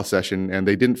the telehealth session, and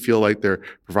they didn't feel like their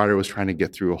provider was trying to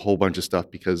get through a whole bunch of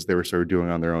stuff because they were sort of doing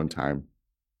it on their own time.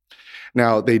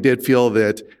 Now, they did feel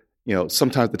that,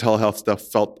 sometimes the telehealth stuff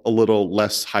felt a little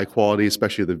less high quality,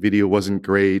 especially the video wasn't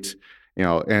great,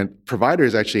 and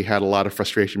providers actually had a lot of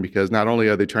frustration because not only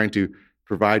are they trying to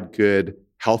provide good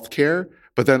health care,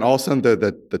 but then all of a sudden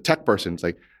the tech person's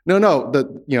like, no, it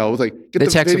was like, get the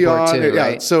tech video support on. too, Yeah.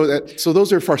 right? So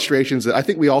those are frustrations that I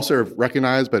think we all sort of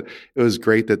recognize, but it was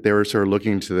great that they were sort of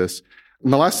looking into this.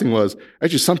 And the last thing was,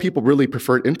 actually, some people really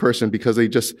preferred in-person because they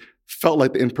just felt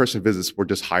like the in-person visits were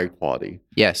just high quality.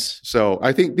 Yes. So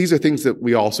I think these are things that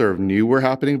we all sort of knew were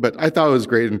happening, but I thought it was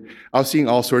great. And I was seeing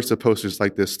all sorts of posters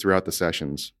like this throughout the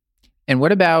sessions. And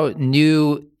what about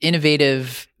new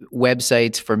innovative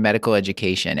websites for medical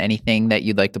education? Anything that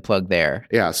you'd like to plug there?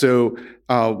 Yeah. So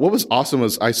what was awesome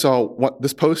was I saw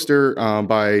this poster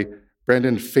by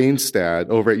Brendan Feinstad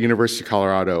over at University of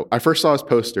Colorado. I first saw his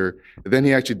poster, then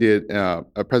he actually did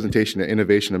a presentation on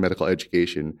innovation of medical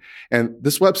education. And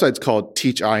this website's called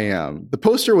Teach IM. The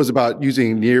poster was about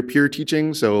using near-peer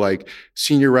teaching, so like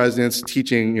senior residents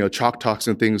teaching chalk talks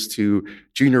and things to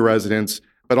junior residents.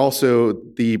 But also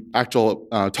the actual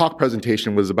talk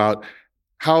presentation was about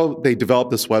how they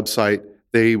developed this website.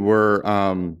 They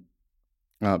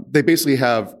basically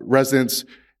have residents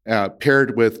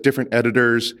paired with different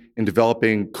editors in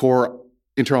developing core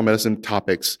internal medicine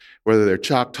topics, whether they're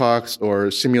chalk talks or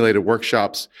simulated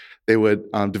workshops. They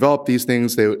would develop these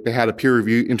things. They had a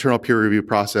internal peer review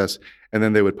process, and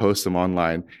then they would post them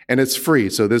online. And it's free.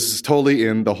 So this is totally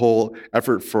in the whole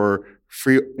effort for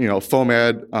free,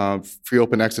 FOAMed, free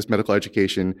open access medical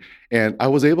education. And I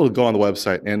was able to go on the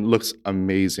website, and it looks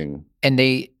amazing. And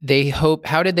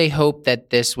how did they hope that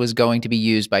this was going to be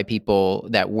used by people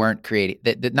that weren't creating,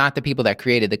 not the people that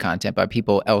created the content, but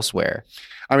people elsewhere?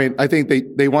 I mean, I think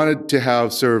they wanted to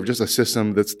have sort of just a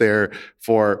system that's there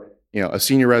for, a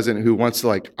senior resident who wants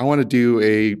to I want to do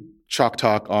a chalk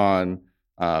talk on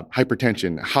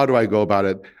hypertension. How do I go about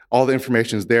it? All the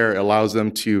information is there. It allows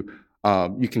them to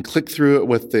you can click through it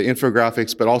with the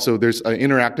infographics, but also there's an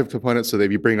interactive component so that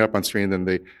if you bring it up on screen, then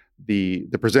the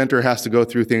presenter has to go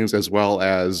through things as well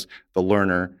as the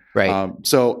learner. Right.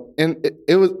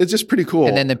 It's just pretty cool.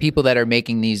 And then the people that are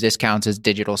making these discounts is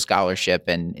digital scholarship,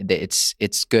 and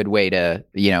it's good way to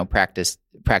practice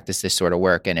this sort of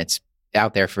work, and it's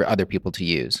out there for other people to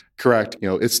use. Correct.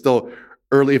 It's still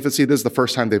early infancy. This is the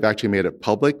first time they've actually made it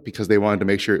public because they wanted to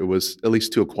make sure it was at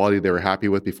least to a quality they were happy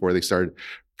with before they started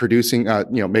producing,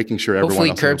 making sure everyone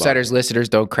else Hopefully Curbsiders listeners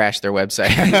don't crash their website.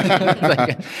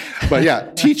 But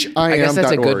yeah, teachim.org. I guess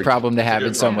that's a good problem to have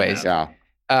in some ways. Yeah.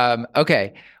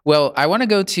 Okay. Well, I want to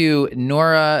go to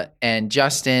Nora and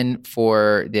Justin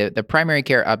for the primary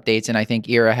care updates, and I think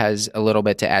Ira has a little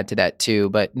bit to add to that too.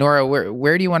 But Nora,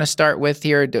 where do you want to start with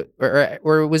here?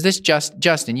 Or was this just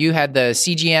Justin? You had the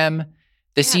CGM.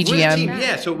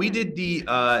 Yeah, so we did the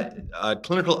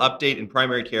clinical update in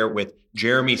primary care with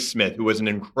Jeremy Smith, who was an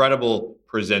incredible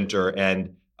presenter,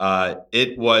 and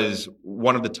it was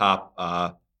one of the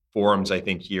top forums, I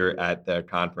think, here at the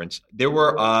conference. There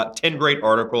were 10 great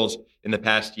articles in the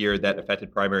past year that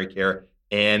affected primary care,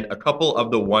 and a couple of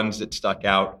the ones that stuck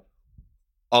out.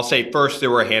 I'll say first,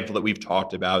 there were a handful that we've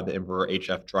talked about, the Emperor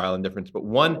HF trial and difference, but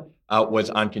one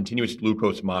was on continuous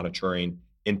glucose monitoring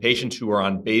in patients who are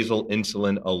on basal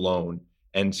insulin alone.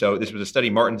 And so this was a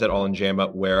study, Martins et al. And JAMA,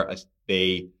 where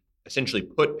they essentially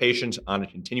put patients on a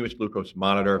continuous glucose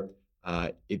monitor,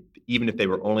 even if they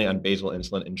were only on basal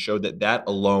insulin, and showed that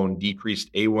alone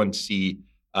decreased A1C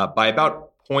by about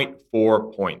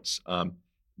 0.4 points.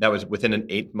 That was within an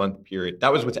 8-month period.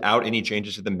 That was without any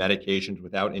changes to the medications,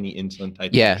 without any insulin titration.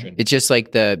 Yeah, it's just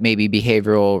like the maybe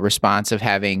behavioral response of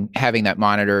having that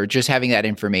monitor, just having that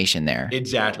information there.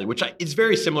 Exactly, which is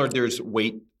very similar. There's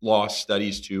weight loss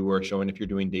studies too, where showing if you're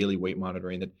doing daily weight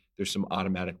monitoring that there's some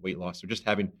automatic weight loss. So just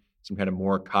having some kind of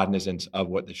more cognizance of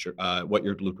what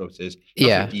your glucose is.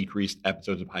 Yeah. Also decreased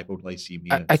episodes of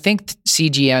hypoglycemia. I think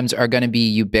CGMs are going to be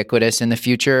ubiquitous in the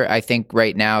future. I think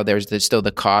right now there's still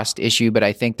the cost issue, but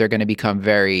I think they're going to become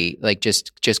very like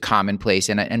just commonplace,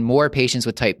 and more patients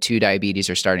with type 2 diabetes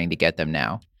are starting to get them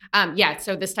now.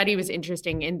 So the study was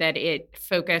interesting in that it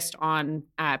focused on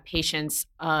patients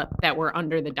that were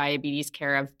under the diabetes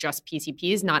care of just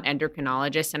PCPs, not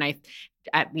endocrinologists. And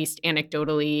at least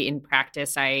anecdotally in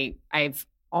practice, I've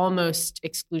almost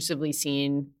exclusively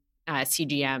seen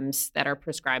CGMs that are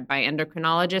prescribed by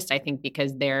endocrinologists. I think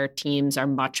because their teams are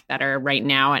much better right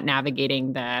now at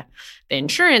navigating the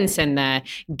insurance and the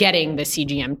getting the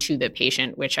CGM to the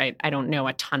patient, which I don't know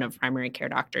a ton of primary care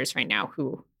doctors right now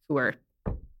who are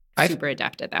super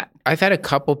adept at that. I've had a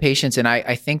couple patients, and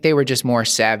I think they were just more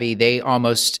savvy. They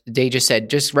just said,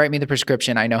 just write me the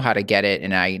prescription. I know how to get it.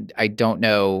 And I don't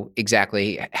know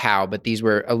exactly how, but these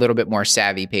were a little bit more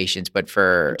savvy patients. But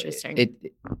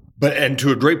and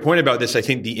to a great point about this, I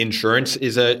think the insurance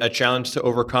is a challenge to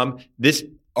overcome. This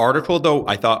article, though,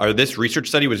 this research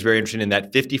study was very interesting in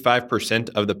that 55%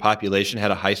 of the population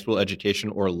had a high school education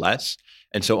or less.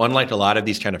 And so unlike a lot of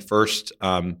these kind of first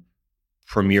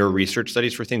premier research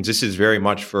studies for things, this is very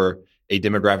much for a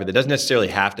demographic that doesn't necessarily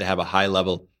have to have a high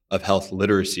level of health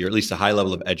literacy, or at least a high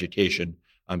level of education.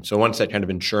 So once that kind of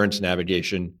insurance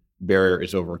navigation barrier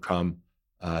is overcome,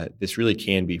 this really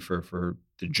can be for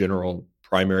the general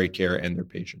primary care and their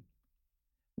patient.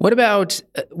 What about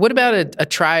a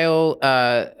trial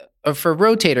for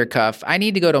rotator cuff? I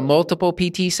need to go to multiple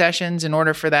PT sessions in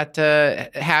order for that to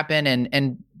happen,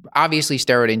 and obviously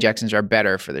steroid injections are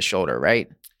better for the shoulder, right?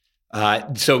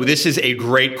 So this is a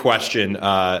great question.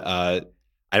 I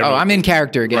don't know. I'm in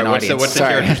character again, right, audience. What's the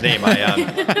character's name?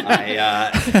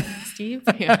 Steve?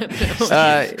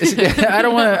 I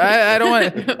don't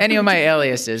want any of my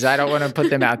aliases. I don't want to put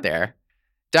them out there.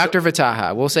 Dr.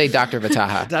 Vataha. We'll say Dr.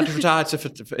 Vataha. Dr.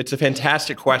 Vataha, it's a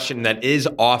fantastic question that is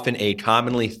often a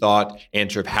commonly thought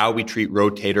answer of how we treat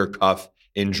rotator cuff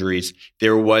injuries.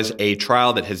 There was a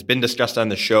trial that has been discussed on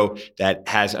the show that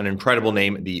has an incredible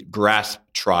name, the GRASP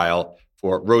trial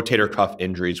for rotator cuff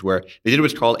injuries, where they did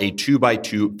what's called a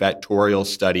 2x2 factorial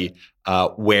study,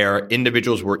 where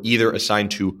individuals were either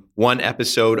assigned to 1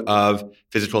 episode of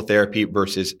physical therapy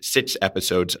versus 6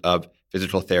 episodes of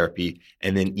physical therapy,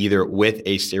 and then either with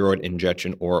a steroid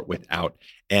injection or without.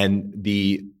 And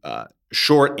the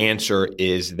short answer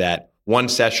is that 1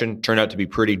 session turned out to be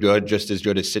pretty good, just as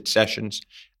good as 6 sessions.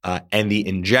 And the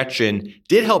injection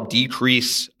did help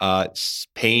decrease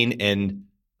pain and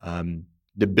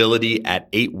debility at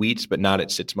 8 weeks, but not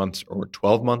at 6 months or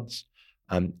 12 months.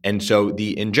 And so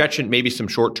the injection, maybe some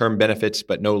short-term benefits,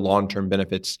 but no long-term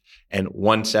benefits. And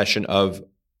 1 session of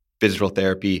physical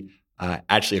therapy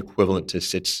actually equivalent to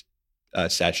 6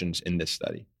 sessions in this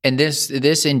study. And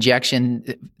this injection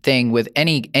thing with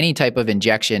any type of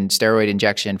injection, steroid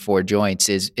injection for joints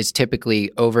is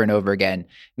typically over and over again.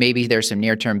 Maybe there's some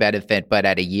near-term benefit, but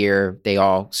at a year, they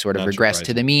all sort of regress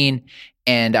to the mean.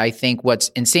 And I think what's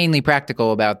insanely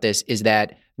practical about this is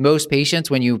that most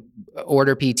patients, when you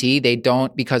order PT, they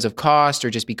don't, because of cost or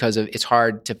just because of it's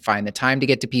hard to find the time to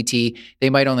get to PT, they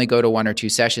might only go to 1 or 2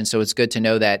 sessions. So it's good to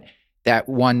know that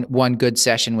one good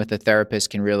session with a therapist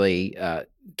can really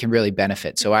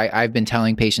benefit. So I've been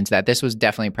telling patients that this was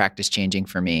definitely practice changing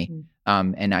for me.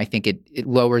 And I think it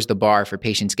lowers the bar for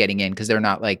patients getting in because they're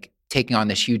not like taking on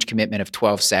this huge commitment of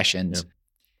 12 sessions. Yeah.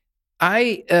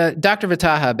 Dr.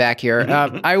 Vataha back here.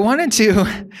 I wanted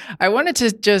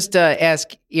to just ask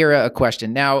Ira a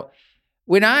question. Now,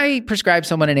 when I prescribe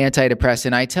someone an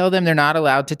antidepressant, I tell them they're not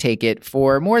allowed to take it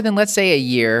for more than, let's say, a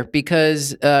year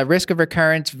because risk of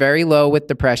recurrence very low with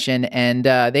depression, and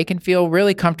they can feel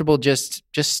really comfortable just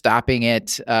stopping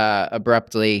it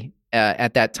abruptly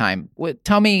at that time.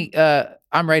 Tell me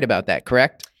I'm right about that,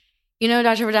 correct? You know,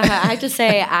 Dr. Vataha, I have to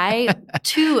say I,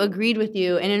 too, agreed with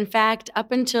you. And in fact,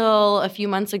 up until a few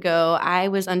months ago, I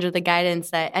was under the guidance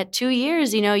that at 2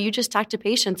 years, you just talk to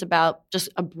patients about just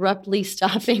abruptly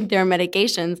stopping their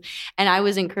medications. And I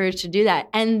was encouraged to do that.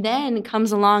 And then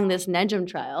comes along this NEJM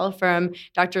trial from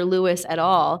Dr. Lewis et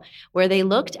al., where they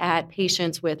looked at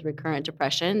patients with recurrent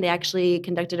depression. They actually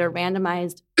conducted a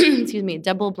randomized,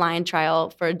 double-blind trial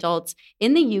for adults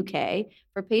in the UK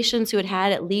for patients who had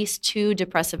had at least 2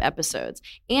 depressive episodes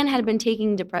and had been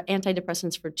taking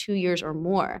antidepressants for 2 years or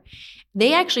more.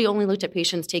 They actually only looked at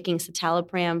patients taking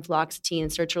citalopram, fluoxetine,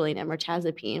 sertraline, and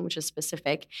mirtazapine, which is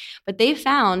specific. But they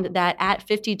found that at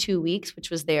 52 weeks, which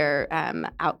was their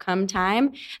outcome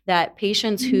time, that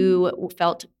patients who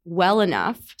felt well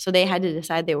enough, so they had to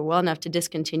decide they were well enough to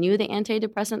discontinue the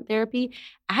antidepressant therapy,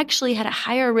 actually had a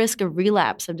higher risk of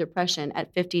relapse of depression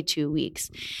at 52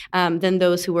 weeks than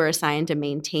those who were assigned to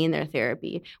maintain their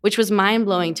therapy, which was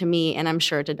mind-blowing to me, and I'm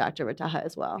sure to Dr. Vataha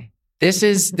as well. This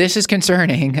is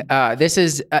concerning.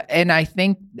 And I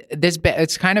think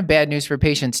it's kind of bad news for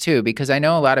patients too, because I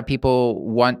know a lot of people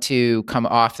want to come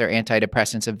off their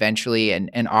antidepressants eventually,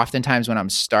 and oftentimes when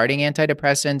I'm starting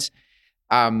antidepressants,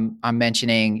 I'm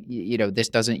mentioning, you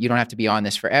don't have to be on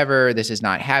this forever. This is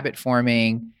not habit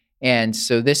forming, and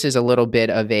so this is a little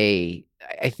bit of I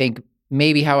think.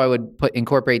 Maybe how I would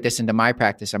incorporate this into my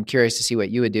practice, I'm curious to see what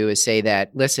you would do, is say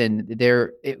that, listen,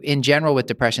 in general with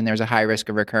depression, there's a high risk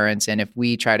of recurrence. And if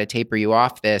we try to taper you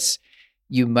off this,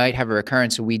 you might have a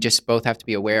recurrence. So we just both have to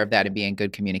be aware of that and be in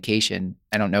good communication.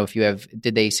 I don't know if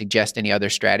did they suggest any other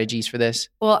strategies for this?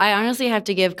 Well, I honestly have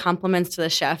to give compliments to the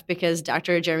chef, because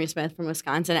Dr. Jeremy Smith from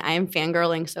Wisconsin, I am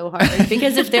fangirling so hard,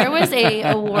 because if there was a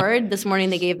award this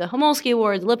morning, they gave the Homolsky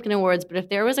Awards, Lipkin Awards, but if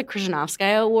there was a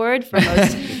Krzyzewski Award for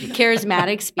most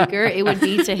charismatic speaker, it would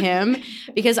be to him,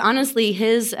 because honestly,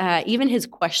 even his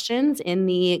questions in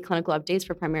the clinical updates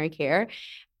for primary care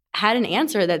had an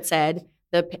answer that said,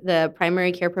 the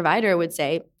primary care provider would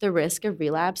say the risk of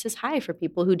relapse is high for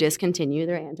people who discontinue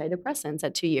their antidepressants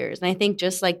at 2 years. And I think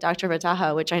just like Dr.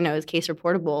 Vataha, which I know is case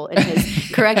reportable in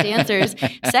his correct answers,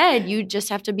 said you just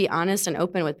have to be honest and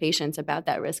open with patients about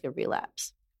that risk of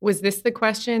relapse. Was this the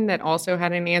question that also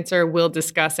had an answer, we'll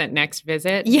discuss at next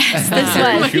visit? Yes, this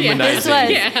was. This was.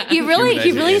 Yeah. He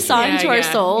really saw into our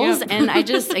souls. Yep. And I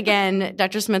just, again,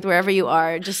 Dr. Smith, wherever you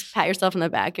are, just pat yourself on the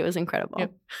back. It was incredible.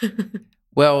 Yep.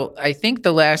 Well, I think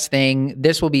the last thing,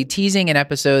 this will be teasing an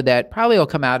episode that probably will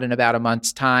come out in about a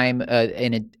month's time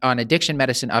on Addiction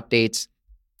Medicine Updates.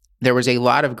 There was a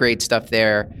lot of great stuff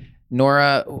there.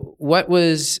 Nora, what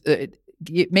was,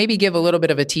 maybe give a little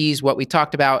bit of a tease what we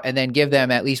talked about, and then give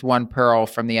them at least one pearl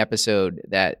from the episode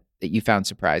that you found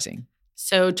surprising.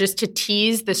 So just to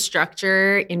tease, the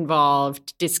structure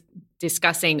involved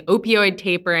discussing opioid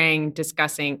tapering,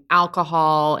 discussing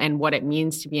alcohol and what it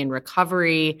means to be in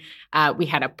recovery. We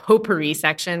had a potpourri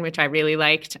section, which I really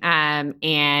liked.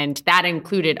 And that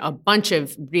included a bunch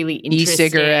of really interesting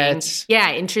e-cigarettes.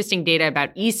 Interesting data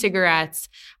about e-cigarettes,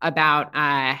 about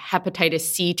hepatitis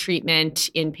C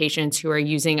treatment in patients who are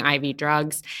using IV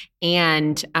drugs,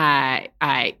 and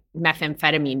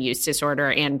methamphetamine use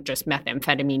disorder, and just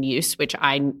methamphetamine use, which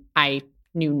I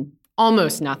knew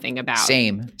almost nothing about.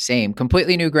 Same.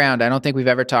 Completely new ground. I don't think we've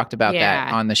ever talked about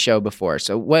that on the show before.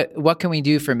 So what can we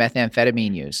do for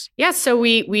methamphetamine use? Yeah, so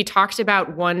we talked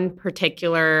about one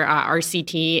particular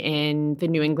RCT in the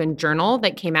New England Journal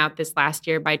that came out this last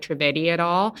year by Trivedi et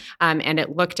al. And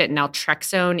it looked at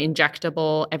naltrexone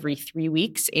injectable every 3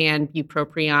 weeks and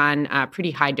bupropion,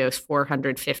 pretty high dose,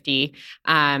 450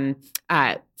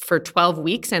 for 12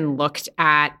 weeks, and looked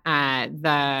at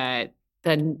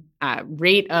the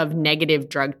rate of negative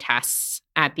drug tests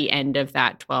at the end of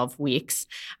that 12 weeks.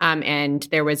 And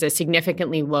there was a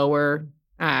significantly lower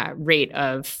rate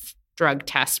of drug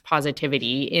test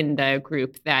positivity in the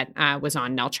group that was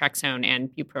on naltrexone and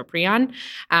bupropion.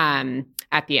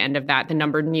 At the end of that, the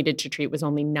number needed to treat was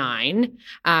only 9.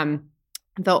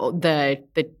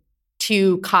 The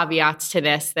two caveats to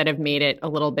this that have made it a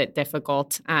little bit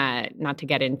difficult, not to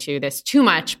get into this too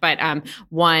much, but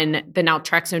one, the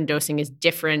naltrexone dosing is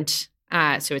different.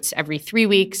 So it's every 3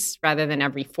 weeks rather than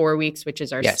every 4 weeks, which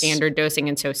is our standard dosing.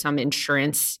 And so some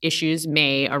insurance issues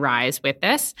may arise with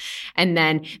this. And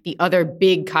then the other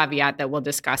big caveat that we'll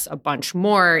discuss a bunch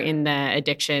more in the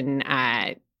addiction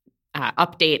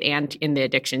update and in the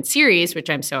addiction series, which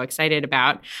I'm so excited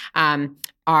about,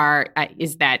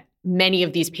 is that many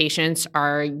of these patients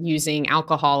are using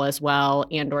alcohol as well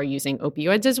and or using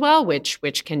opioids as well, which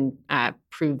can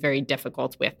prove very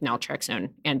difficult with naltrexone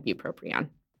and bupropion.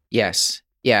 Yes.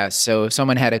 Yeah. So if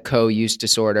someone had a co-use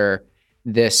disorder,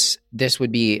 this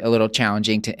would be a little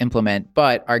challenging to implement.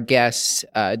 But our guests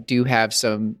do have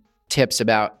some tips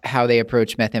about how they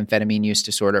approach methamphetamine use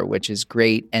disorder, which is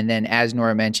great. And then, as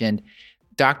Nora mentioned,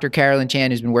 Dr. Carolyn Chan,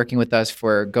 who's been working with us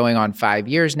for going on 5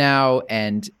 years now,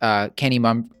 and Kenny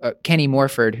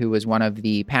Morford, who was one of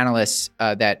the panelists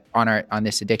that on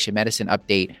this addiction medicine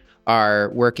update, are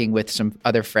working with some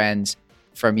other friends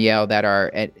from Yale that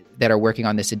that are working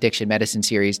on this addiction medicine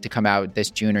series to come out this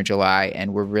June or July,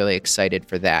 and we're really excited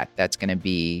for that. That's going to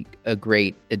be a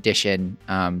great addition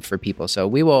for people. So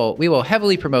we will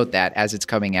heavily promote that as it's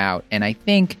coming out. And I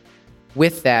think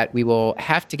with that, we will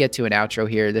have to get to an outro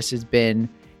here. This has been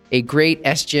a great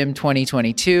SGym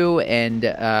 2022 and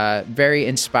very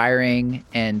inspiring.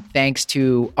 And thanks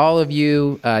to all of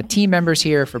you team members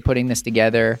here for putting this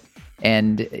together.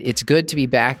 And it's good to be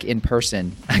back in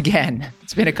person again.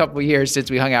 It's been a couple of years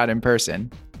since we hung out in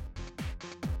person.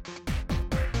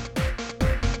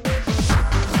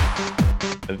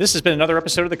 This has been another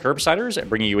episode of the Curbsiders,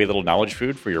 bringing you a little knowledge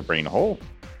food for your brain hole.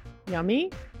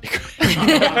 Yummy.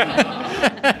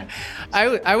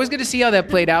 I was going to see how that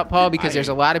played out, Paul, because there's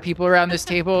a lot of people around this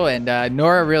table, and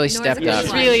Nora really stepped up.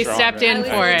 She's really stepped in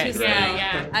for it.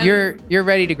 Yeah. You're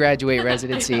ready to graduate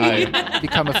residency,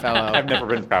 become a fellow. I've never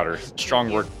been prouder.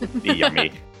 Strong word,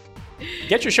 yummy.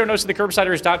 Get your show notes to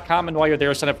thecurbsiders.com, and while you're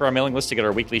there, sign up for our mailing list to get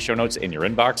our weekly show notes in your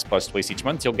inbox. Plus, twice each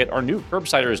month, you'll get our new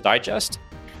Curbsiders Digest,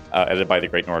 edited by the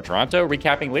great Nora Taranto,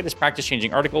 recapping latest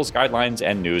practice-changing articles, guidelines,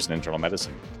 and news in internal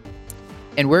medicine.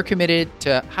 And we're committed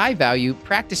to high-value,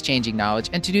 practice-changing knowledge.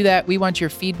 And to do that, we want your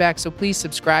feedback. So please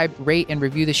subscribe, rate, and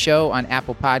review the show on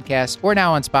Apple Podcasts or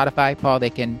now on Spotify. Paul, they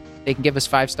can give us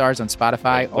 5 stars on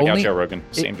Spotify. Look out, Joe Rogan.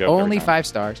 Same joke. Only 5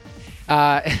 stars.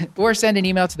 Or send an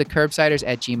email to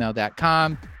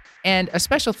thecurbsiders@gmail.com. And a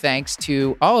special thanks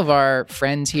to all of our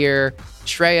friends here: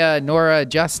 Shreya, Nora,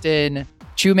 Justin,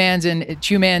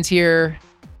 Chewman's here,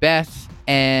 Beth,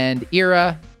 and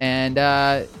Ira,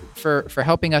 and for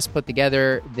helping us put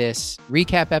together this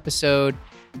recap episode.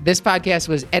 This podcast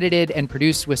was edited and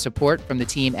produced with support from the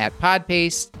team at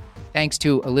Podpaste. Thanks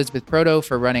to Elizabeth Proto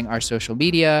for running our social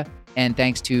media, and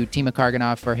thanks to Tima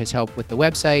Karganov for his help with the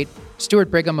website. Stuart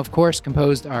Brigham, of course,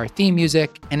 composed our theme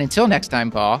music. And until next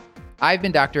time, Paul, I've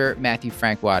been Dr. Matthew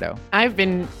Frank Watto. I've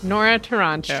been Nora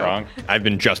Taranto. Strong. I've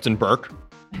been Justin Burke.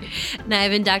 And I've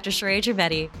been Dr. Shreya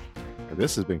Trivedi.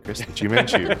 This has been Chris the Chew.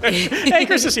 Hey,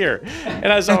 Chris is here. And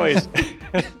as always,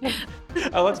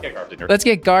 let's get Garbs in here. Let's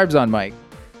get Garbs on mic.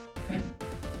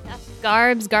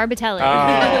 Garbatelli.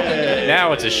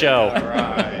 Now it's a show. All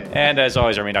right. And as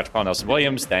always, our main Dr. Paul Nelson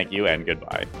Williams, thank you and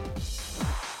goodbye.